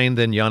foul line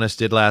than Giannis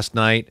did last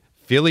night.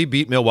 Philly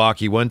beat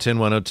Milwaukee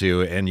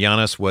 110-102, and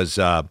Giannis was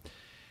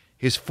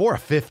he's 4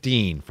 of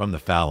 15 from the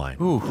foul line.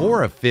 Ooh.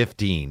 4 of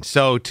 15.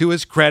 So to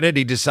his credit,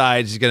 he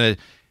decides he's going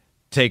to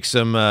take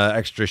some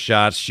extra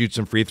shots, shoot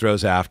some free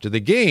throws after the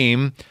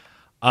game.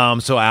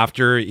 So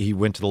after he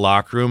went to the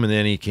locker room and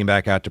then he came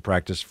back out to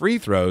practice free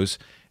throws,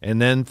 and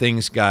then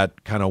things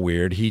got kind of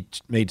weird. He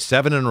made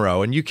 7 in a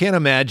row, and you can't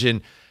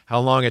imagine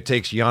how long it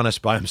takes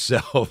Giannis by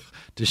himself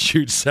to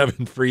shoot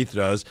 7 free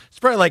throws. It's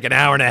probably like an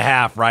hour and a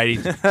half, right?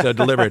 To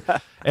deliver it.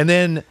 And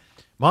then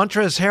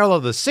Montrezl Harrell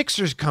of the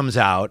Sixers comes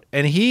out,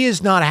 and he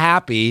is not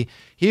happy.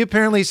 He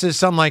apparently says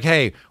something like,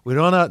 hey, we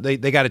don't know,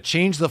 they got to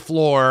change the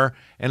floor,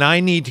 and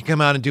I need to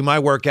come out and do my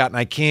workout, and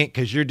I can't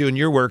because you're doing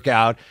your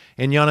workout.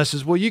 And Giannis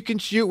says, well, you can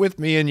shoot with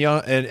me. And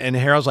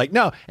Harrell's like,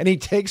 no. And he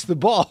takes the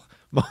ball.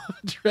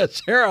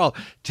 Montrezl Harrell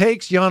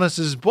takes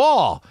Giannis's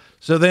ball.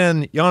 So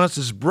then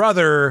Giannis's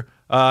brother,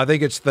 I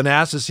think it's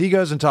Thanasis, he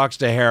goes and talks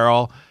to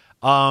Harrell.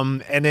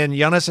 And then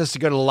Giannis has to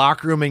go to the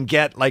locker room and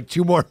get like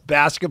 2 more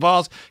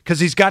basketballs because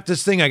he's got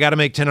this thing, I got to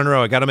make 10 in a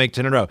row.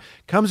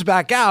 Comes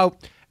back out,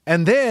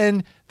 and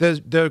then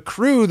the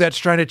crew that's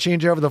trying to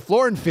change over the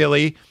floor in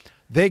Philly,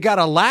 they got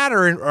a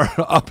ladder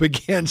up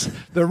against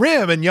the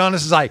rim, and Giannis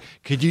is like,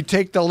 could you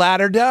take the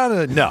ladder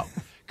down? No.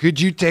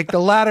 Could you take the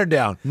ladder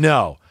down?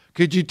 No.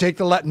 Could you take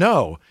the ladder?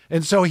 No.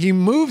 And so he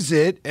moves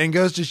it and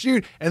goes to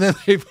shoot, and then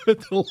they put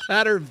the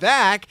ladder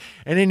back,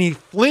 and then he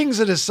flings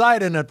it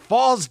aside, and it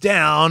falls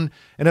down,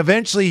 and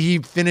eventually he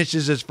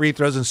finishes his free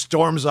throws and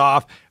storms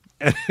off,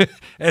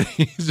 and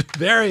he's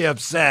very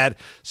upset.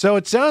 So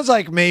it sounds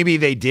like maybe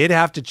they did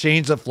have to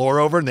change the floor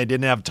over, and they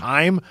didn't have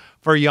time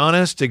for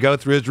Giannis to go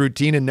through his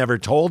routine and never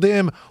told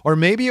him, or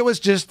maybe it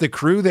was just the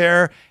crew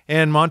there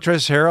and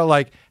Montrezl Harrell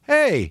like,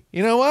 hey,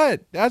 you know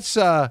what? That's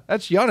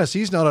Giannis.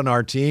 He's not on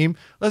our team.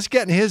 Let's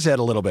get in his head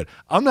a little bit.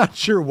 I'm not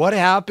sure what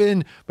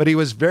happened, but he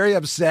was very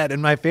upset.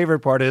 And my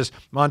favorite part is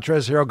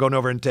Montrezl Harrell going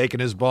over and taking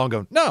his ball and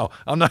going, no,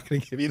 I'm not going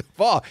to give you the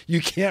ball.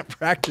 You can't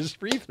practice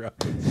free throws.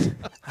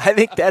 I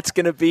think there's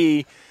going to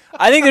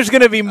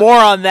be more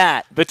on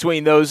that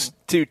between those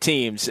two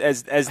teams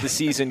as the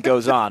season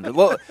goes on.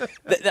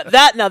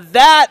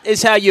 That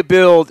is how you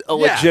build a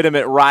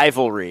legitimate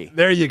rivalry.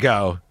 There you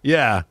go.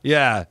 Yeah.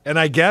 And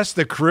I guess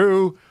the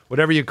crew,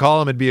 whatever you call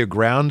them, it'd be a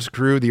grounds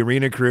crew, the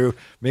arena crew.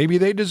 Maybe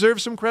they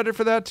deserve some credit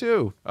for that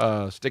too.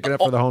 Sticking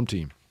up for the home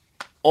team.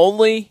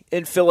 Only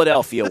in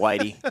Philadelphia,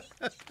 Whitey.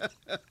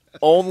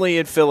 Only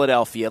in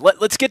Philadelphia.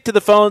 Let's get to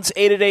the phones.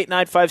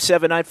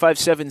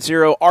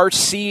 888-957-9570.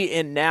 RC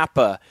in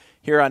Napa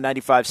here on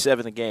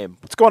 95.7 The Game.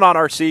 What's going on,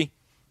 RC?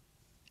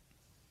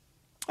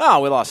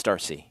 Oh, we lost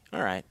RC.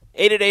 All right.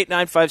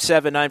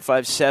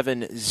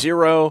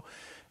 888-957-9570.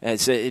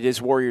 As it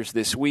is Warriors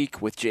This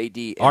Week with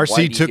JD and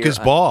RC Whitey took here his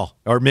ball.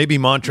 Or maybe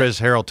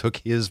Montrezl Harrell took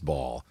his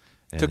ball.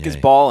 His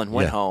ball and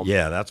went home.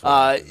 Yeah, that's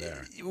what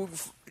there.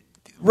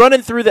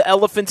 Running through the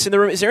elephants in the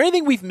room, is there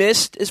anything we've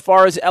missed as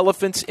far as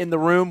elephants in the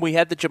room? We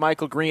had the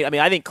JaMychal Green. I mean,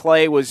 I think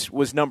Clay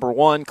was number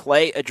one.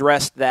 Clay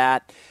addressed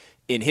that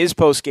in his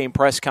post-game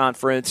press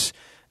conference.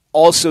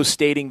 also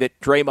stating that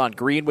Draymond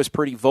Green was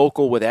pretty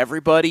vocal with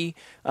everybody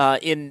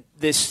in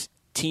this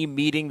team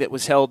meeting that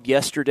was held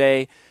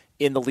yesterday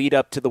in the lead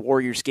up to the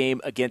Warriors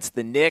game against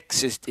the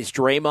Knicks. Is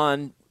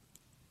Draymond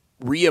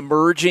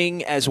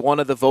reemerging as one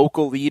of the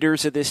vocal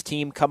leaders of this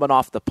team coming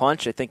off the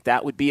punch? I think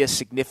that would be a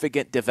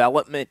significant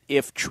development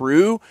if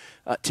true,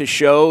 to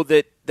show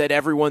that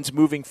everyone's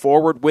moving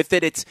forward with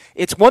it.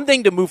 It's one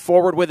thing to move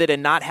forward with it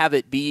and not have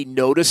it be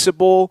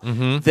noticeable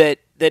that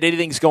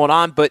anything's going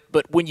on, but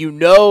when you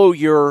know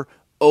you're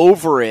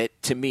over it,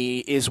 to me,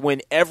 is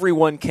when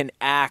everyone can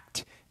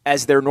act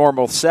as their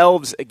normal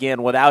selves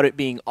again without it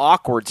being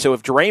awkward. So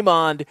if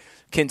Draymond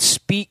can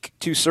speak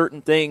to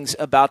certain things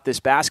about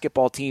this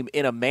basketball team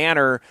in a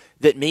manner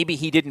that maybe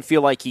he didn't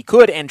feel like he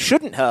could and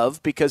shouldn't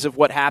have because of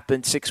what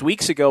happened 6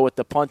 weeks ago with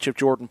the punch of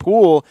Jordan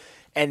Poole,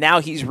 and now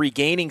he's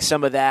regaining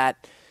some of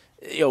that,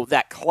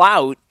 that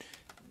clout,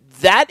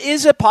 that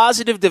is a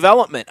positive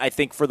development, I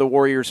think, for the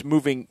Warriors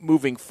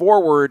moving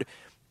forward.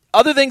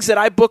 Other things that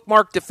I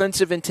bookmark: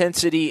 defensive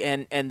intensity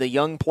and the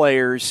young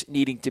players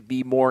needing to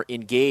be more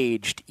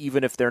engaged,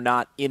 even if they're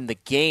not in the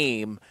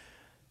game.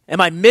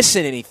 Am I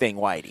missing anything,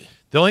 Whitey?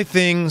 The only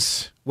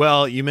things,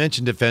 well, you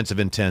mentioned defensive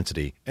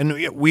intensity,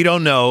 and we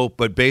don't know,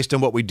 but based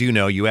on what we do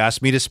know, you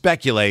asked me to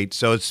speculate,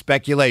 so it's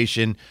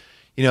speculation.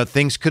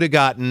 Things could have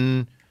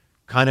gotten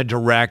kind of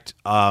direct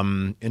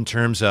in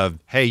terms of,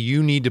 hey,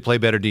 you need to play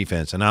better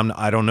defense. And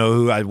I don't know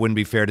who, I wouldn't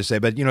be fair to say,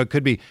 but it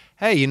could be,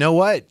 hey, you know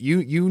what?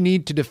 You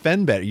need to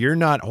defend better. You're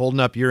not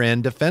holding up your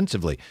end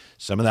defensively.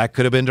 Some of that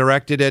could have been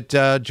directed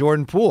at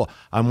Jordan Poole.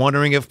 I'm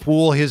wondering if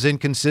Poole, his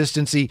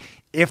inconsistency,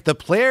 if the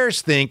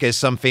players think, as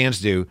some fans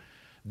do,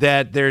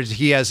 that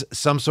he has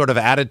some sort of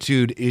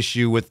attitude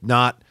issue with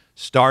not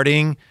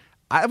starting,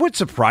 it would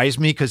surprise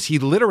me because he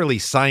literally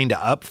signed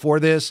up for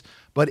this.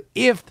 But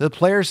if the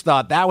players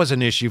thought that was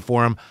an issue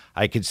for him,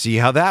 I could see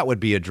how that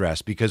would be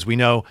addressed, because we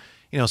know,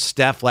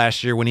 Steph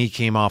last year when he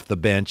came off the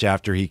bench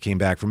after he came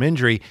back from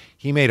injury,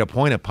 he made a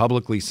point of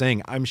publicly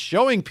saying, I'm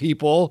showing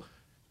people,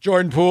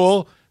 Jordan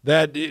Poole,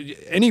 that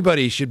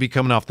anybody should be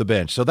coming off the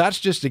bench. So that's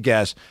just a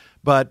guess.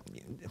 But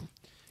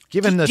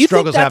given the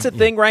struggles, do you think that's a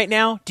thing right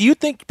now? Do you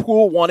think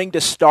Poole wanting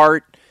to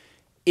start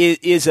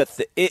is a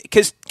thing?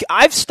 Because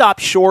I've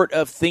stopped short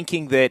of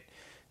thinking that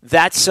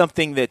that's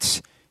something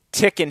that's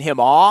ticking him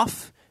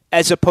off,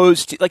 as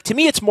opposed to, to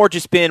me, it's more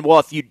just been,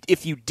 well,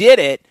 if you did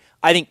it,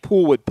 I think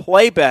Poole would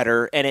play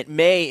better, and it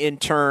may in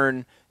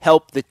turn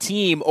help the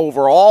team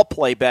overall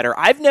play better.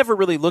 I've never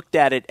really looked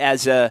at it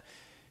as an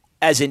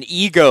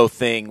ego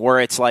thing where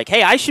it's like,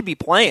 hey, I should be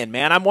playing,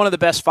 man. I'm one of the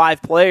best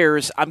 5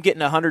 players. I'm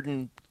getting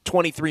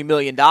 $123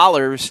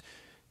 million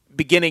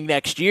beginning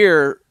next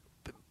year.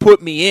 Put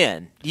me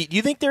in. Do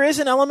you think there is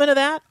an element of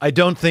that? I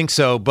don't think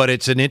so, but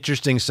it's an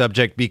interesting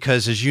subject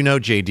because, as you know,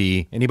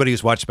 JD, anybody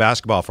who's watched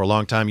basketball for a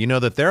long time, you know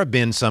that there have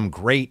been some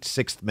great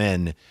sixth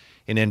men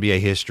in NBA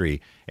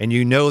history. And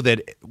you know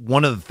that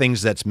one of the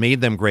things that's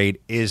made them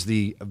great is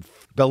the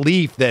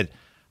belief that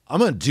I'm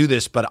going to do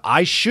this, but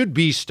I should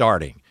be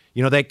starting.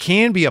 That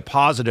can be a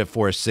positive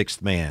for a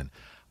sixth man.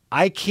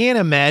 I can't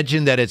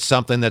imagine that it's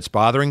something that's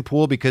bothering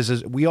Poole because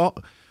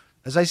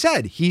as I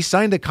said, he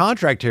signed a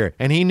contract here,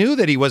 and he knew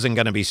that he wasn't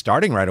going to be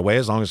starting right away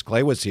as long as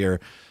Klay was here.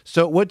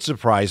 So it would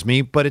surprise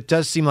me, but it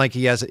does seem like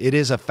it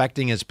is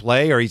affecting his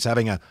play, or he's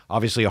having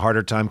obviously a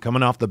harder time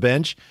coming off the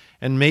bench.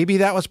 And maybe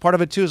that was part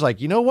of it too. Is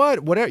like, you know what?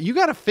 Whatever, you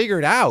got to figure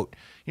it out.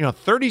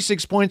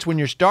 36 points when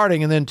you're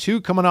starting, and then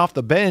 2 coming off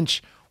the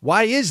bench.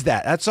 Why is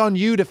that? That's on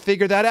you to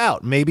figure that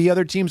out. Maybe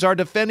other teams are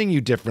defending you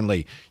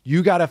differently.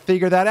 You got to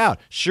figure that out.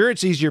 Sure,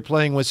 it's easier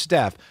playing with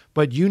Steph,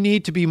 but you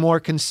need to be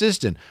more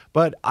consistent.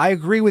 But I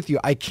agree with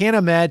you. I can't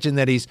imagine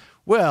that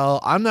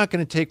I'm not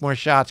going to take more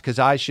shots because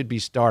I should be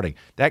starting.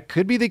 That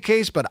could be the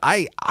case, but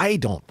I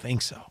don't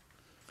think so.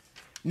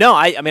 No,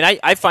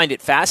 I find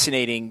it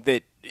fascinating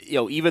that,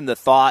 even the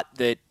thought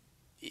that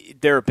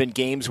there have been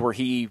games where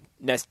he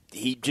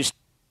just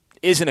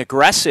isn't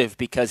aggressive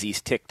because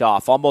he's ticked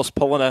off, almost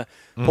pulling a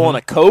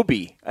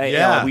Kobe.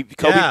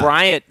 Kobe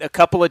Bryant a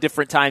couple of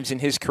different times in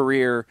his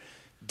career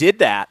did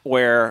that.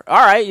 Where,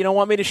 all right, you don't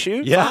want me to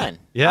shoot? Yeah. Fine.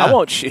 Yeah. I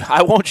won't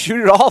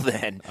shoot at all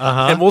then,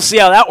 and we'll see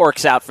how that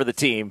works out for the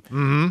team.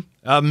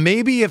 Mm-hmm.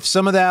 Maybe if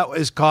some of that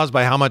is caused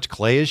by how much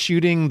Klay is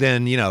shooting,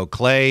 then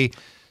Klay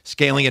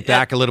scaling it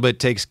back a little bit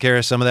takes care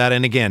of some of that.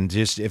 And again,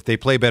 just if they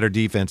play better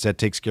defense, that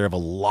takes care of a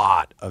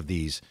lot of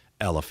these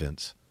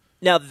elephants.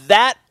 Now,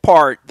 that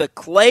part, the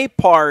Klay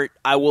part,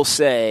 I will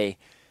say,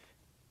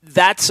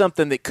 that's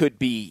something that could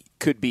be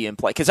in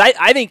play. Because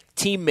I think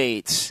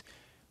teammates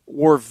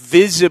were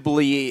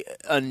visibly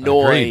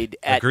annoyed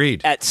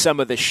at some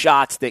of the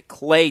shots that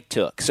Klay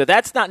took. So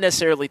that's not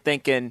necessarily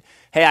thinking,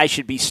 hey, I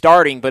should be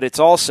starting, but it's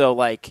also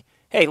like,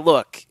 hey,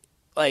 look,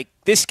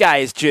 this guy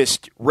is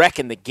just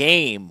wrecking the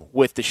game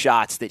with the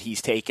shots that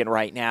he's taking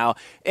right now.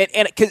 And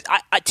because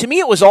to me,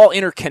 it was all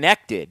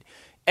interconnected.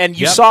 And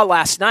you saw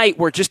last night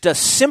where just a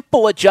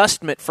simple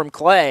adjustment from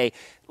Klay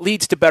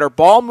leads to better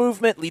ball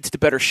movement, leads to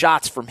better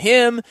shots from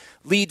him,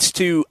 leads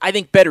to, I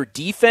think, better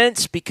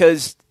defense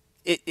because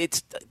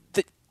it's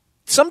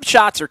some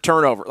shots are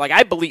turnover. Like,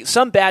 I believe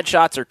some bad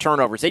shots are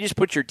turnovers. They just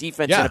put your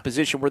defense in a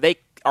position where they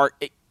are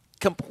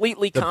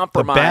completely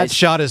compromised. The bad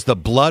shot is the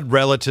blood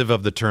relative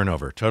of the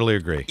turnover. Totally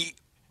agree.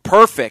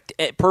 Perfect.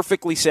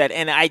 Perfectly said.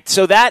 And I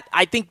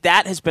think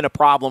that has been a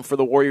problem for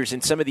the Warriors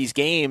in some of these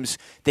games.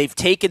 They've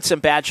taken some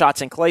bad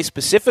shots, and Klay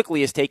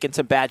specifically has taken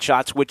some bad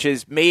shots, which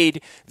has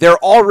made their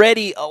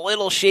already a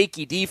little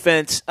shaky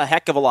defense a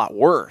heck of a lot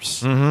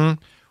worse.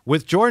 Mm-hmm.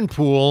 With Jordan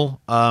Poole,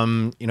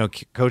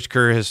 Coach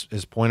Kerr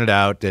has pointed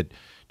out that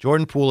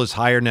Jordan Poole is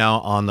higher now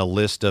on the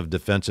list of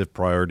defensive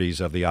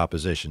priorities of the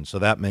opposition, so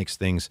that makes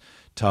things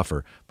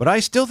tougher. But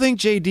I still think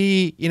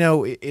JD,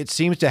 it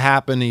seems to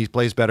happen. He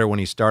plays better when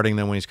he's starting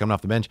than when he's coming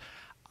off the bench.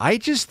 I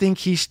just think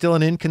he's still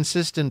an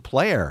inconsistent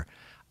player.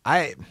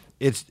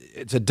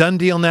 It's a done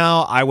deal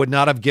now. I would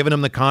not have given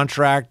him the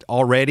contract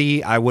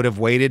already. I would have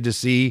waited to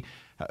see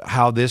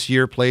how this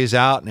year plays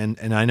out.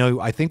 And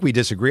I think we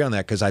disagree on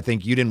that because I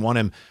think you didn't want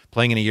him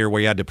playing in a year where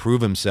he had to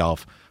prove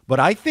himself. But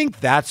I think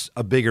that's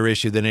a bigger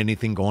issue than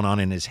anything going on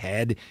in his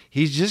head.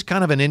 He's just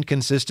kind of an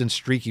inconsistent,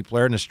 streaky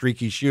player and a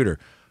streaky shooter.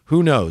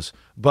 Who knows?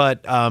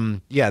 But,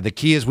 the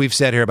key is we've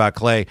said here about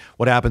Klay,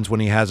 what happens when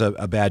he has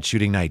a bad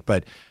shooting night.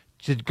 But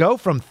to go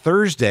from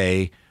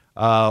Wednesday,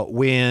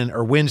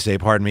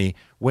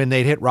 when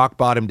they'd hit rock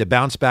bottom, to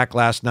bounce back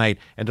last night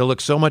and to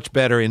look so much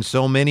better in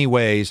so many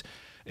ways,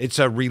 it's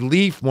a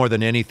relief more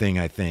than anything,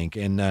 I think.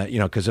 And,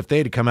 because if they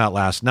had come out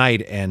last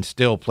night and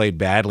still played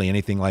badly,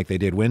 anything like they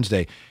did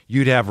Wednesday,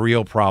 you'd have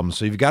real problems.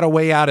 So you've got a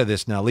way out of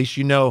this now. At least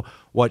you know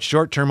what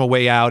short-term a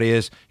way out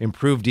is,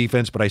 improved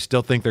defense, but I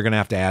still think they're going to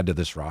have to add to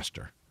this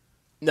roster.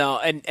 No,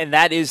 and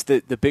that is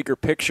the bigger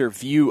picture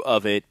view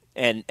of it.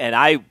 And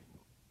I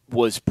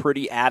was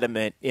pretty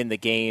adamant in the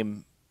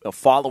game,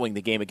 following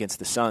the game against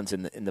the Suns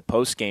in the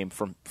post game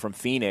from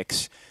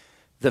Phoenix,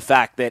 the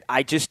fact that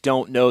I just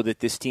don't know that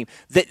this team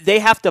that they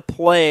have to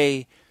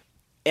play,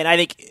 and I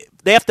think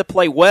they have to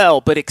play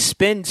well, but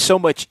expend so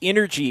much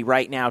energy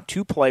right now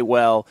to play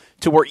well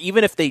to where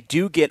even if they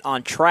do get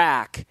on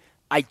track,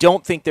 I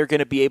don't think they're going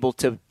to be able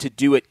to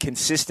do it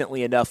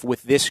consistently enough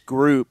with this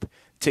group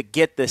to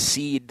get the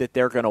seed that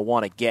they're going to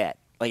want to get.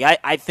 Like,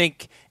 I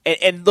think,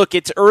 and look,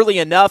 it's early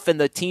enough, and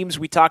the teams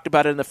we talked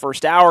about in the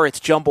first hour,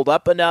 it's jumbled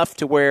up enough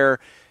to where,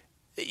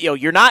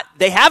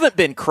 they haven't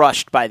been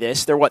crushed by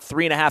this. They're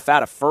 3.5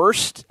 out of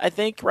first, I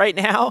think, right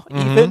now,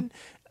 even.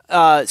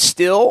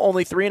 Still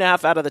only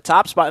 3.5 out of the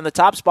top spot, and the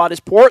top spot is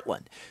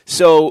Portland.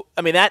 So,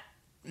 I mean, that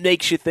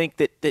makes you think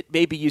that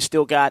maybe you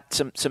still got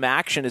some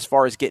action as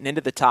far as getting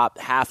into the top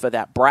half of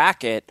that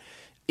bracket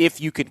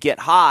if you could get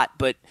hot.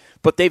 But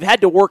they've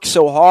had to work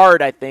so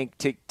hard, I think,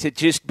 to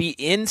just be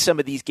in some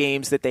of these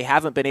games that they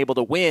haven't been able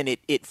to win.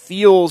 It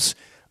feels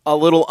a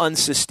little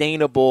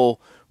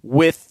unsustainable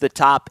with the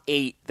top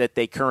 8 that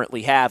they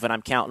currently have, and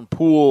I'm counting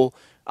Poole,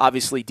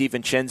 obviously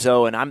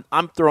DiVincenzo, and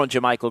I'm throwing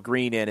JaMychal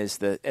Green in as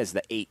the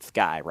 8th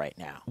guy right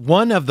now.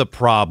 One of the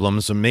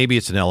problems, and maybe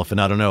it's an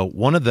elephant, I don't know,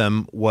 one of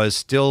them was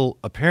still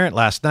apparent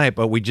last night,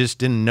 but we just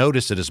didn't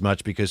notice it as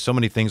much because so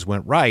many things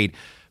went right.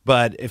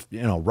 But if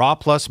raw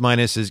plus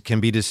minuses can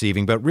be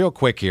deceiving. But real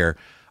quick here,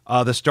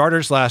 the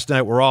starters last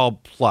night were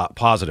all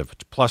positive,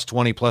 plus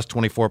 20, plus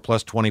 24,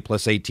 plus 20,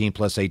 plus 18,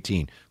 plus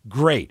 18.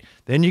 Great.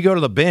 Then you go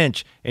to the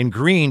bench, and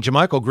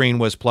JaMychal Green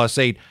was plus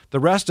 8. The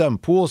rest of them,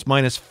 Poole's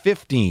minus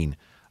 15.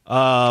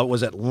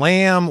 Was it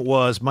Lamb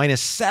was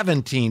minus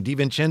 17,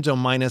 DiVincenzo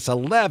minus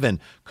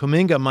 11,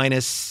 Kuminga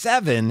minus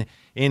 7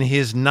 in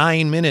his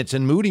 9 minutes,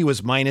 and Moody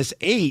was minus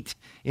 8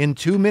 in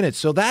 2 minutes.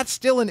 So that's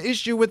still an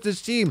issue with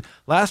this team.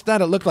 Last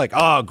night it looked like,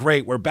 oh,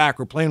 great, we're back,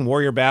 we're playing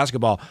Warrior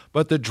basketball.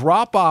 But the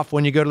drop-off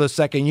when you go to the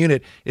second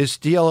unit is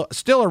still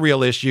a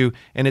real issue,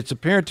 and it's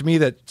apparent to me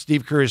that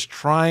Steve Kerr is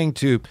trying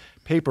to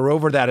paper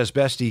over that as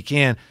best as he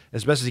can,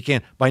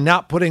 by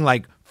not putting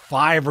like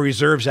 5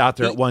 reserves out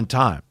there at one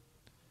time.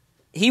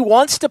 He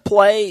wants to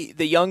play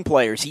the young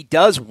players. He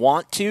does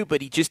want to,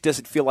 but he just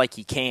doesn't feel like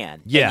he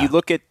can. Yeah. And you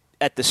look at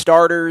the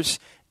starters,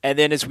 and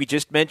then as we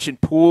just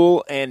mentioned,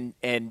 Poole and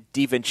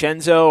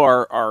DiVincenzo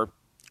are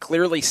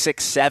clearly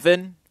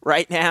 6'7"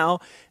 right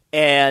now.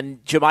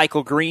 And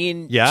JaMychal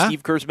Green,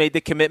 Steve Kerr's made the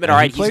commitment. All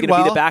right, he's going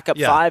to be the backup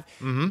 5.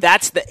 Mm-hmm.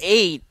 That's the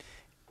 8.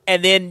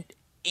 And then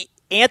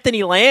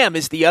Anthony Lamb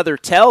is the other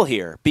tell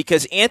here,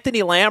 because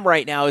Anthony Lamb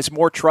right now is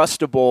more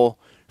trustable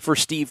for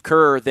Steve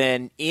Kerr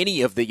than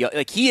any of the young.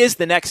 Like, he is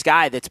the next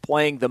guy that's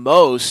playing the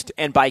most,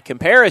 and by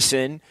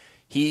comparison,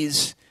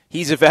 he's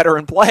a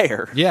veteran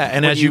player. Yeah,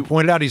 and as you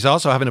pointed out, he's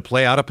also having to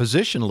play out of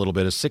position a little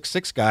bit. A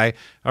 6'6" guy,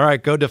 all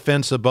right, go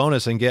defend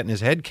Sabonis and getting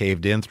his head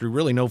caved in through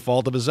really no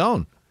fault of his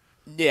own.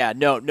 Yeah,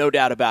 no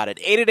doubt about it.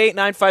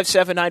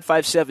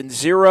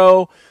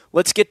 888-957-9570.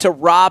 Let's get to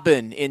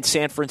Robin in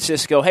San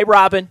Francisco. Hey,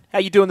 Robin, how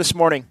you doing this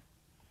morning?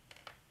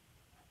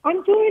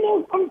 I'm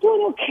doing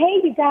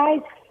okay, you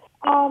guys.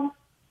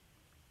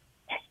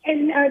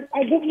 And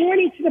good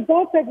morning to the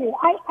both of you.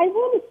 I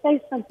want to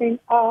say something.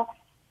 I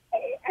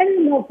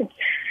don't know if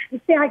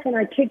I can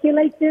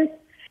articulate this,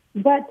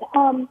 but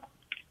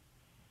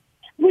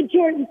with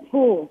Jordan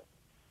Poole,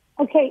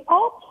 Okay,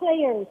 all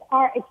players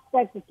are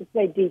expected to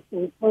play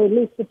defense, or at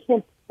least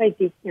attempt to play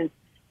defense.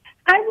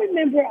 I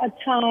remember a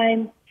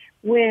time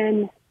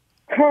when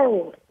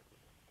Curry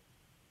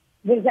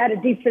was at a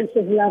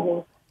defensive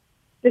level,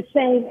 the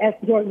same as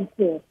Jordan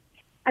Poole.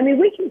 I mean,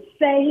 we can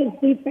say his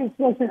defense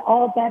wasn't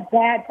all that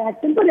bad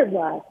back then, but it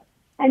was.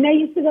 And they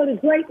used to go to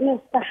great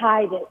lengths to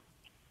hide it.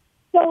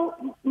 So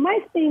my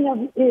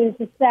thing is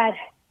that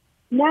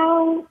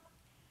now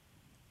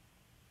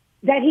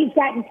that he's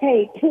gotten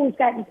paid, Poole's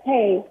gotten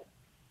paid,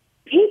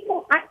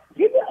 people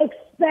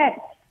expect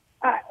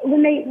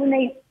when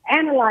they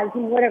analyze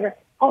him, whatever,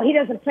 oh, he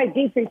doesn't play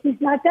defense, he's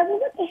not that. Well,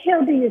 what the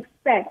hell do you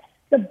expect?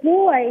 The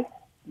boy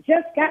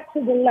just got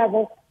to the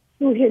level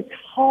through his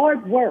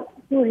hard work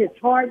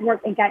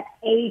and got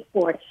paid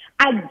for it.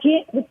 I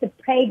get with the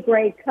pay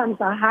grade comes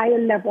a higher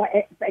level of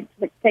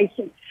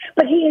expectation,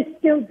 but he is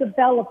still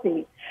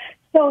developing.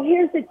 So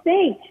here's the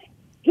thing.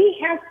 He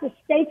has to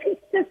stay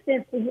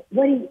consistent with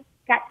what he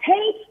got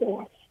paid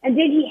for, and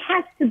then he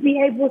has to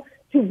be able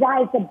to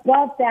rise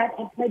above that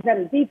and play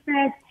better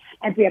defense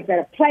and be a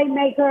better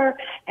playmaker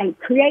and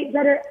create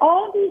better.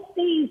 All these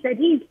things that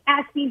he's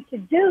asking to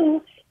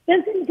do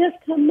doesn't just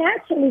come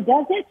naturally,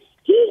 does it?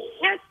 He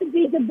has to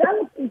be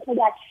developing for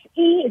that.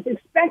 He is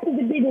expected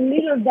to be the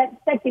leader of that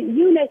second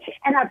unit,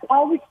 and I've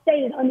always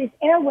stated on this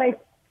airways,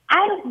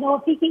 I don't know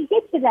if he can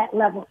get to that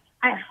level.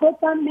 I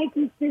hope I'm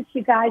making sense,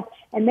 you guys,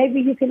 and maybe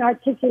you can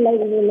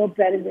articulate it a little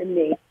better than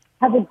me.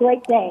 Have a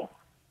great day.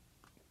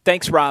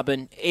 Thanks,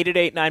 Robin.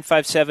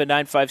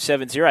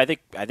 888-957-9570.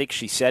 I think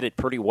she said it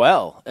pretty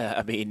well.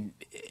 I mean,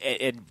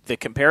 the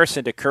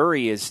comparison to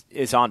Curry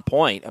is on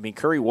point. I mean,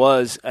 Curry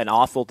was an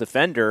awful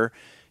defender.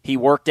 He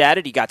worked at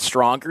it. He got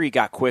stronger. He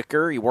got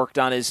quicker. He worked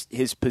on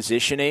his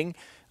positioning,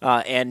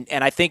 and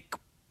I think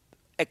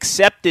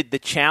accepted the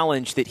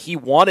challenge that he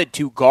wanted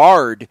to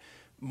guard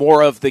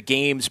more of the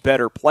game's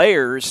better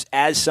players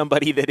as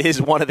somebody that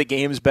is one of the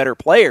game's better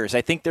players.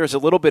 I think there's a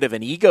little bit of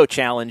an ego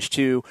challenge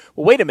to,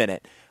 well, wait a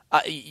minute.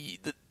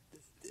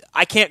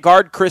 I can't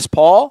guard Chris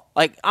Paul.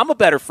 Like, I'm a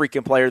better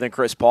freaking player than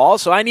Chris Paul,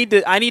 so I need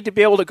to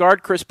be able to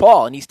guard Chris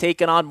Paul, and he's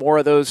taken on more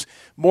of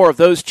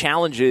those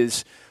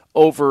challenges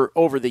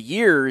over the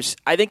years.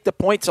 I think the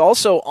point's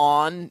also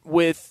on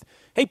with,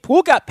 hey,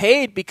 Poole got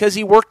paid because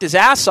he worked his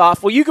ass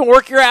off. Well, you can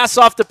work your ass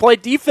off to play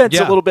defense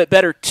a little bit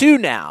better too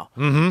now.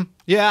 Mm-hmm.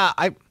 Yeah,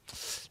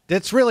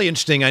 that's really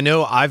interesting. I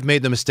know I've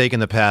made the mistake in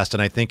the past,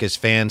 and I think as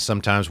fans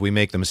sometimes we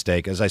make the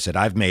mistake, as I said,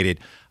 I've made it,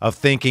 of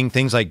thinking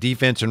things like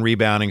defense and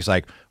rebounding is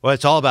like, well,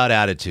 it's all about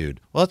attitude.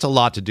 Well, it's a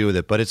lot to do with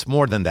it, but it's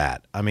more than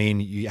that. I mean,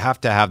 you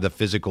have to have the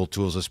physical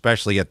tools,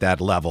 especially at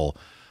that level,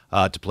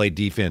 to play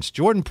defense.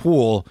 Jordan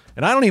Poole,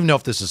 and I don't even know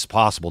if this is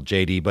possible,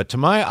 JD, but to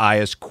my eye,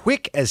 as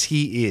quick as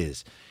he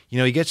is,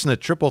 he gets in the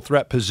triple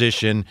threat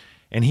position,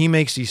 and he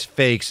makes these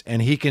fakes,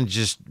 and he can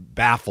just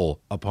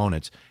baffle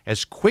opponents.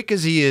 As quick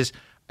as he is,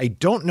 I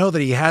don't know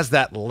that he has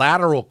that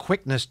lateral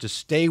quickness to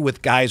stay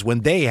with guys when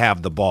they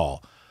have the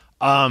ball.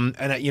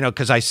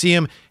 Because I see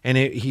him, and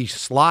he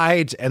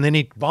slides, and then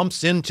he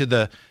bumps into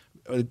the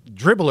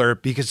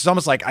dribbler because it's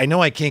almost like I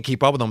know I can't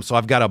keep up with him, so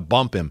I've got to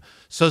bump him.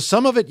 So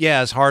some of it,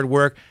 is hard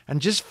work, and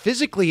just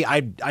physically, I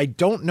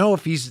don't know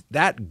if he's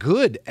that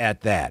good at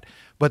that.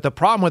 But the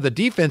problem with the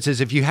defense is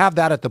if you have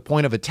that at the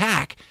point of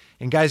attack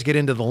and guys get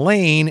into the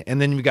lane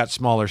and then you've got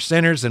smaller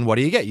centers, then what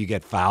do you get? You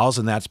get fouls,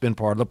 and that's been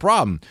part of the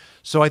problem.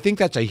 So I think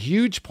that's a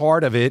huge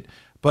part of it,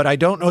 but I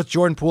don't know with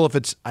Jordan Poole if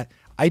it's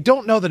I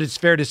don't know that it's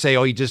fair to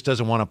say, he just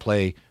doesn't want to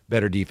play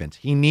better defense.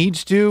 He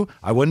needs to.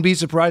 I wouldn't be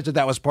surprised if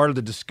that was part of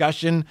the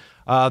discussion,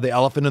 the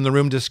elephant in the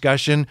room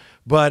discussion,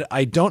 but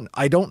I don't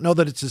know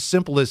that it's as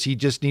simple as he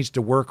just needs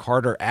to work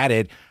harder at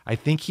it. I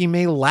think he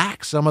may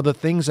lack some of the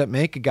things that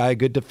make a guy a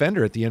good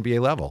defender at the NBA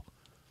level.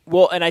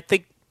 Well, and I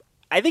think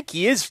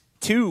he is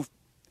too.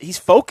 He's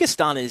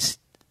focused on his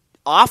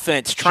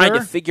offense, trying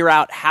to figure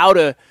out how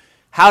to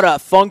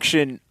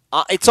function.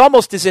 It's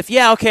almost as if,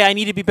 I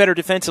need to be better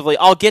defensively.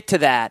 I'll get to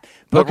that.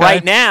 But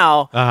right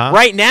now,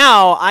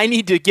 I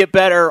need to get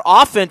better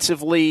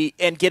offensively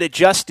and get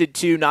adjusted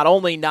to not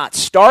only not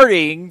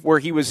starting where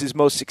he was his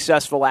most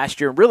successful last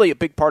year, and really a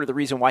big part of the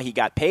reason why he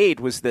got paid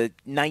was the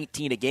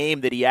 19 a game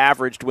that he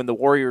averaged when the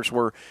Warriors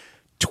were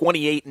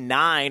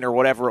 28-9 or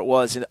whatever it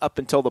was, and up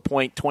until the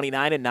point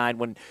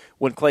 29-9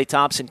 when Klay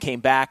Thompson came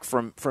back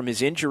from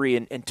his injury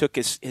and took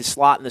his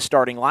slot in the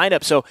starting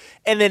lineup. So,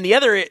 and then the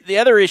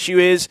other issue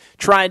is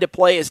trying to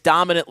play as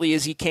dominantly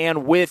as he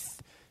can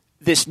with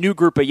this new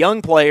group of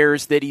young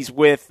players that he's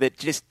with that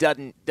just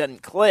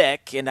doesn't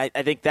click. And I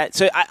think that,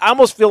 so I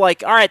almost feel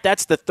like, all right,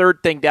 that's the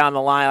third thing down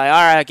the line. Like, all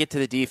right, I'll get to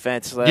the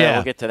defense.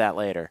 We'll get to that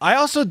later. I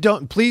also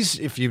don't, please,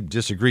 if you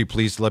disagree,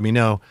 please let me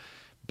know.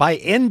 By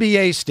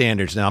NBA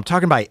standards, now I'm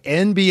talking by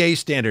NBA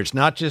standards,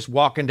 not just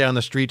walking down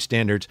the street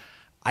standards,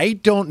 I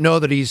don't know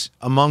that he's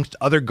amongst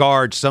other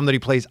guards, some that he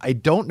plays, I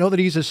don't know that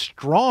he's as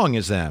strong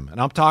as them.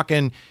 And I'm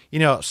talking,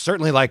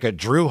 certainly like a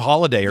Drew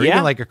Holiday or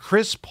even like a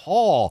Chris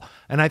Paul.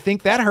 And I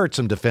think that hurts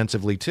him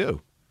defensively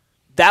too.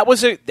 That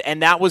was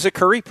a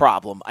Curry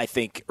problem, I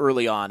think,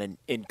 early on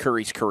in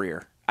Curry's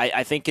career.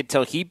 I think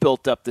until he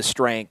built up the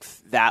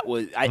strength, that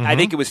was I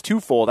think it was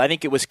twofold. I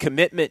think it was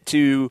commitment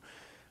to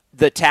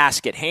the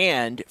task at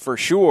hand for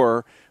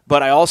sure,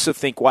 but I also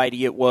think,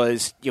 Whitey, it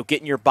was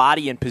getting your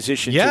body in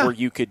position to where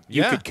you could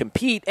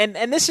compete.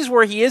 And this is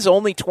where he is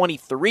only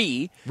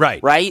 23,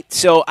 right?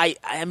 So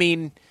I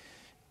mean,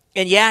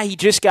 and he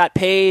just got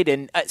paid,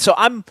 and so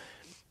I'm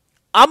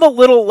a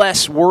little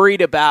less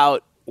worried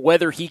about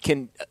whether he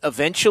can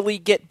eventually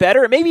get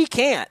better. Maybe he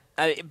can't.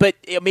 But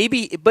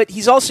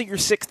he's also your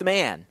sixth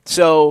man.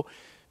 So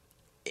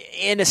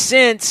in a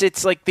sense,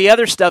 it's like the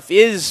other stuff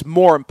is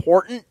more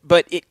important,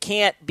 but it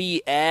can't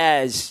be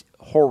as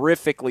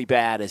horrifically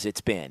bad as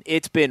it's been.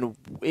 It's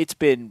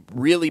been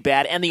really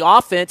bad. And the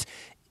offense,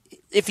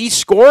 if he's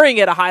scoring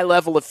at a high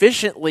level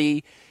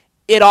efficiently,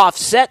 it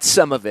offsets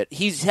some of it.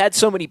 He's had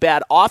so many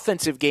bad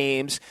offensive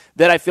games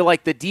that I feel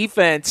like the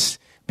defense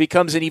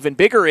becomes an even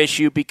bigger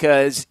issue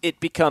because it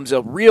becomes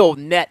a real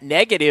net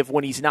negative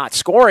when he's not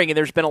scoring, and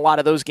there's been a lot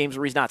of those games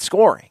where he's not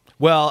scoring.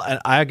 Well, and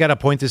I got to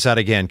point this out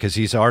again because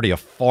he's already a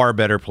far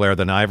better player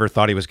than I ever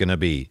thought he was going to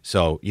be.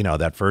 So,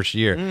 that first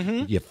year,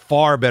 a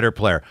far better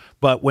player.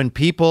 But when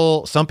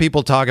some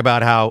people talk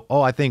about how,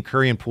 I think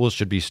Curry and Poole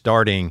should be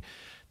starting,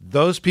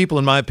 those people,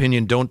 in my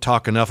opinion, don't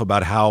talk enough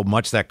about how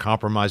much that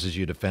compromises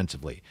you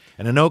defensively.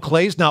 And I know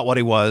Clay's not what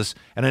he was,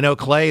 and I know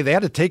Clay, they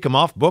had to take him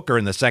off Booker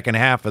in the second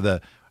half of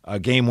the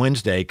game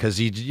Wednesday because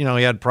he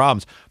had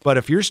problems. But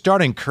if you're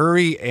starting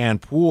Curry and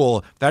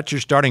Poole, that's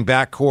your starting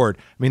backcourt.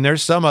 I mean,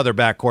 there's some other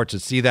backcourts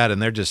that see that and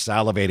they're just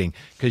salivating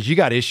because you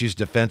got issues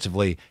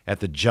defensively at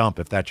the jump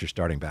if that's your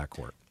starting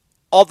backcourt.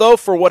 Although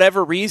for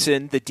whatever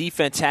reason, the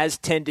defense has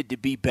tended to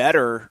be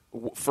better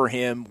for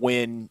him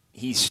when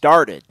he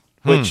started.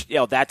 Which,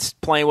 that's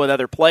playing with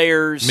other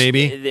players,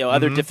 maybe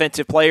other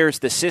defensive players,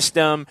 the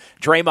system.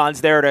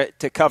 Draymond's there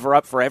to cover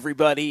up for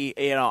everybody.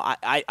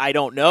 I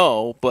don't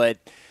know, but.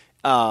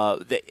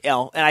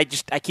 And I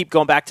keep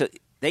going back to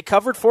they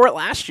covered for it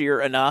last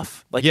year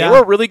enough. Like they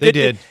were a really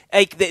good.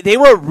 They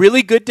were a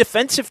really good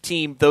defensive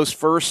team those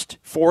first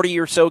 40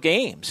 or so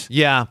games.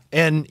 Yeah,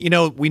 and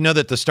we know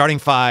that the starting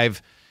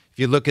five. If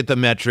you look at the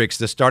metrics,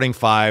 the starting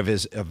five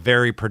is a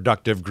very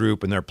productive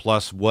group, and they're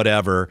plus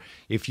whatever.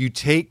 If you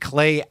take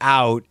Clay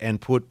out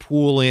and put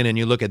Poole in, and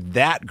you look at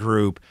that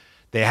group.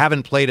 They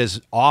haven't played as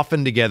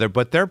often together,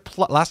 but they're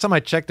last time I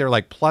checked, they're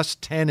like plus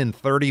 10 in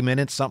 30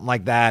 minutes, something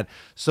like that.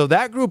 So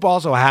that group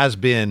also has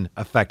been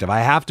effective. I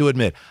have to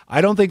admit,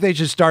 I don't think they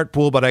should start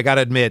Poole, but I got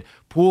to admit,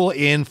 Poole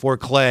in for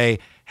Clay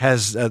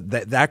has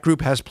that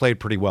group has played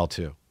pretty well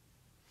too.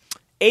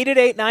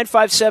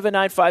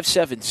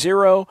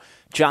 888-957-9570.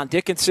 John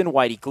Dickinson,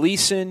 Whitey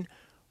Gleason.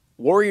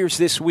 Warriors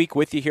this week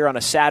with you here on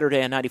a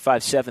Saturday on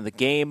 95.7 The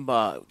Game.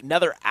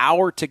 Another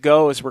hour to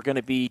go as we're going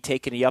to be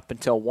taking you up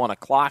until 1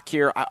 o'clock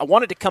here. I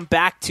wanted to come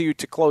back to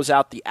close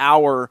out the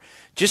hour,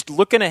 just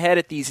looking ahead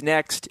at these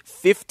next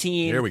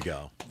 15 here we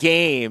go.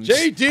 Games.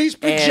 JD's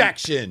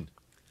projection.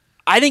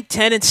 I think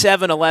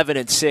 10-7,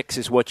 11-6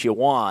 is what you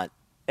want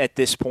at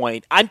this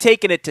point. I'm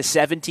taking it to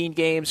 17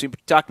 games. We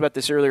talked about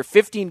this earlier.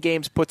 15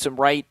 games puts them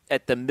right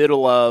at the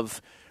middle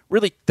of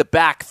really the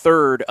back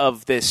third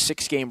of this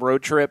 6-game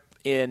road trip.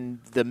 In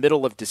the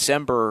middle of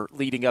December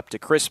leading up to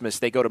Christmas,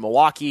 they go to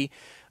Milwaukee,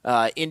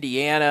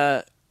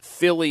 Indiana,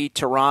 Philly,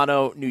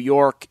 Toronto, New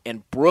York,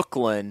 and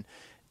Brooklyn.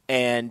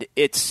 And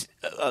it's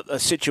a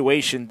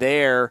situation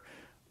there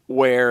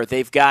where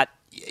they've got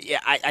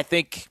I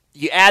think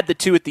you add the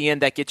 2 at the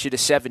end, that gets you to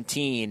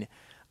 17.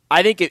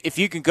 I think if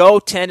you can go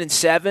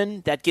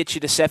 10-7, that gets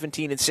you to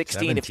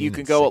 17-16. If you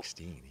can go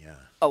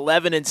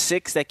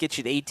 11-6, that gets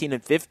you to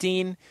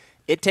 18-15.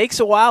 It takes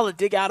a while to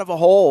dig out of a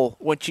hole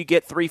once you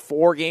get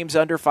 3-4 games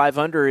under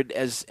 500,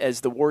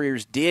 as the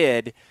Warriors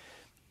did.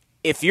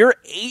 If they were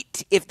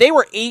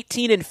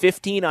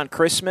 18-15 on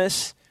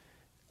Christmas,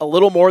 a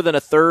little more than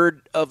a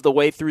third of the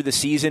way through the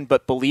season,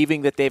 but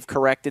believing that they've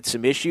corrected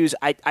some issues,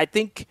 I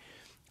think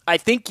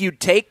you'd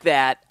take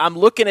that. I'm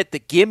looking at the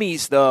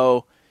gimmies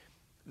though.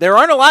 There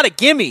aren't a lot of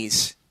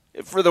gimmies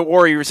for the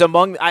Warriors.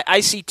 I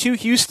see 2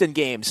 Houston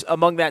games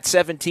among that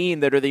 17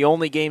 that are the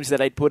only games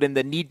that I'd put in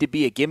the need to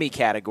be a gimme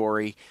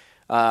category.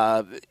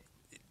 Well,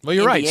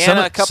 you're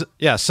Indiana, right.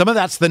 Some of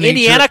that's the nature.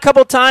 Indiana a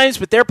couple times,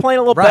 but they're playing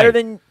a little better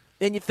than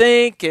you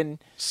think. And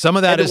some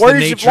of that is the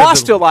Warriors the nature. Have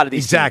lost to a lot of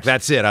these. Exactly, teams.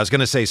 that's it. I was going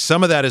to say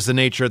some of that is the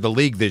nature of the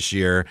league this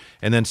year,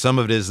 and then some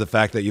of it is the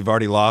fact that you've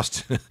already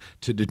lost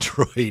to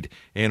Detroit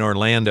and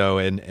Orlando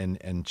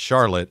and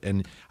Charlotte.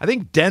 And I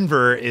think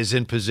Denver is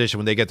in position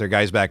when they get their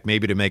guys back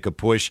maybe to make a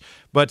push.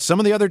 But some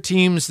of the other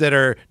teams that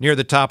are near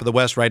the top of the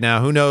West right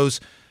now, who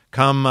knows?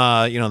 Come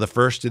the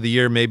first of the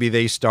year, maybe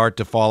they start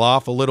to fall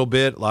off a little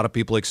bit. A lot of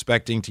people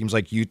expecting teams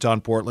like Utah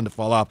and Portland to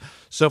fall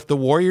off. So if the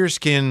Warriors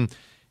can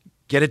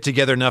get it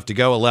together enough to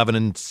go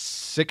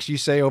 11-6, you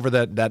say, over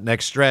that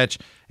next stretch.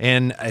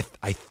 And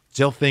I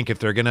still think if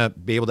they're going to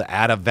be able to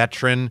add a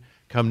veteran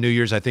come New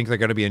Year's, I think they're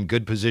going to be in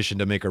good position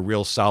to make a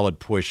real solid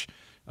push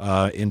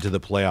into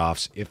the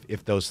playoffs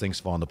if those things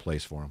fall into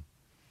place for them.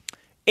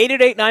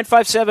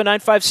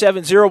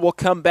 888-957-9570. We'll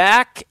come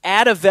back.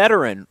 Add a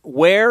veteran.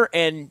 Where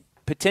and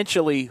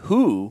potentially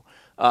who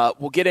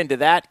We'll get into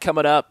that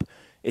coming up.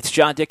 It's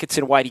John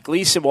Dickinson, Whitey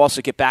Gleason. We'll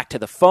also get back to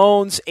the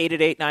phones,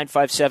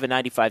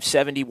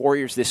 888-957-9570.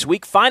 Warriors this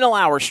week. Final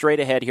hour straight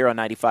ahead here on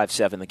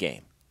 95.7 The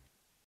Game.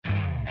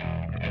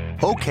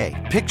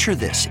 Okay, picture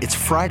this. It's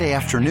Friday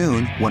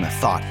afternoon when a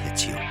thought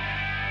hits you.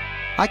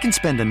 I can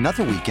spend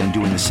another weekend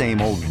doing the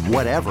same old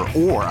whatever,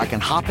 or I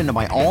can hop into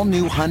my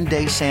all-new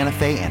Hyundai Santa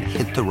Fe and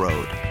hit the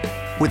road.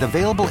 With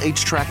available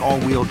H-Track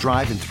all-wheel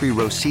drive and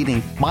 3-row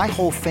seating, my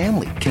whole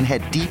family can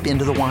head deep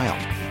into the wild.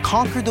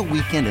 Conquer the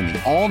weekend in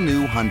the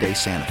all-new Hyundai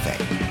Santa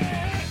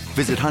Fe.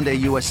 Visit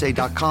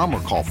HyundaiUSA.com or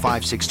call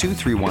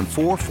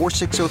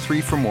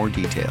 562-314-4603 for more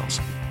details.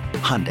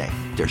 Hyundai,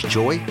 there's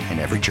joy in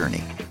every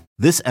journey.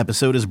 This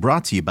episode is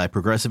brought to you by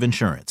Progressive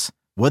Insurance.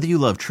 Whether you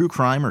love true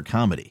crime or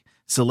comedy,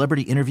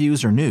 celebrity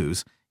interviews or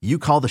news, you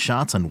call the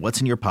shots on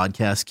what's in your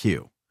podcast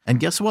queue. And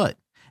guess what?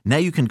 Now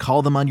you can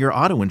call them on your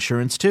auto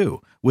insurance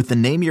too with the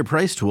Name Your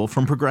Price tool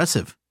from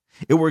Progressive.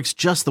 It works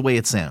just the way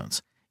it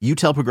sounds. You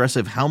tell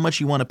Progressive how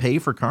much you want to pay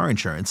for car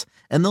insurance,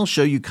 and they'll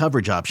show you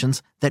coverage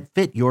options that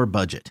fit your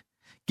budget.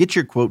 Get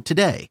your quote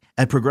today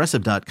at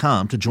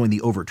Progressive.com to join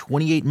the over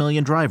 28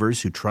 million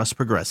drivers who trust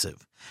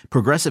Progressive.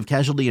 Progressive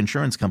Casualty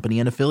Insurance Company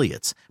and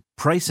Affiliates.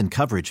 Price and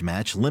coverage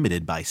match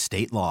limited by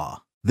state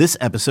law. This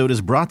episode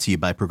is brought to you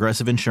by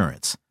Progressive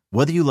Insurance.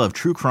 Whether you love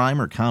true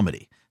crime or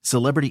comedy,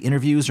 celebrity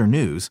interviews or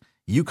news,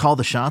 you call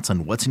the shots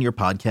on what's in your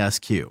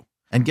podcast queue.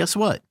 And guess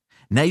what?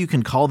 Now you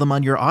can call them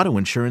on your auto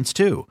insurance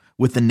too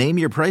with the Name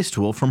Your Price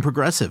tool from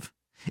Progressive.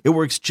 It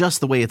works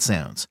just the way it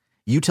sounds.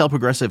 You tell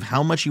Progressive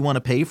how much you want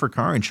to pay for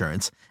car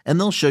insurance, and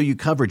they'll show you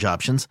coverage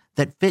options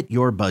that fit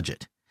your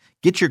budget.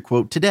 Get your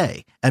quote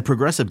today at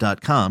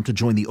Progressive.com to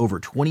join the over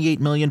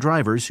 28 million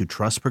drivers who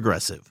trust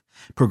Progressive.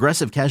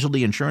 Progressive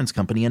Casualty Insurance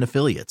Company and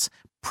Affiliates.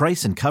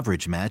 Price and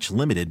coverage match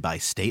limited by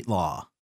state law.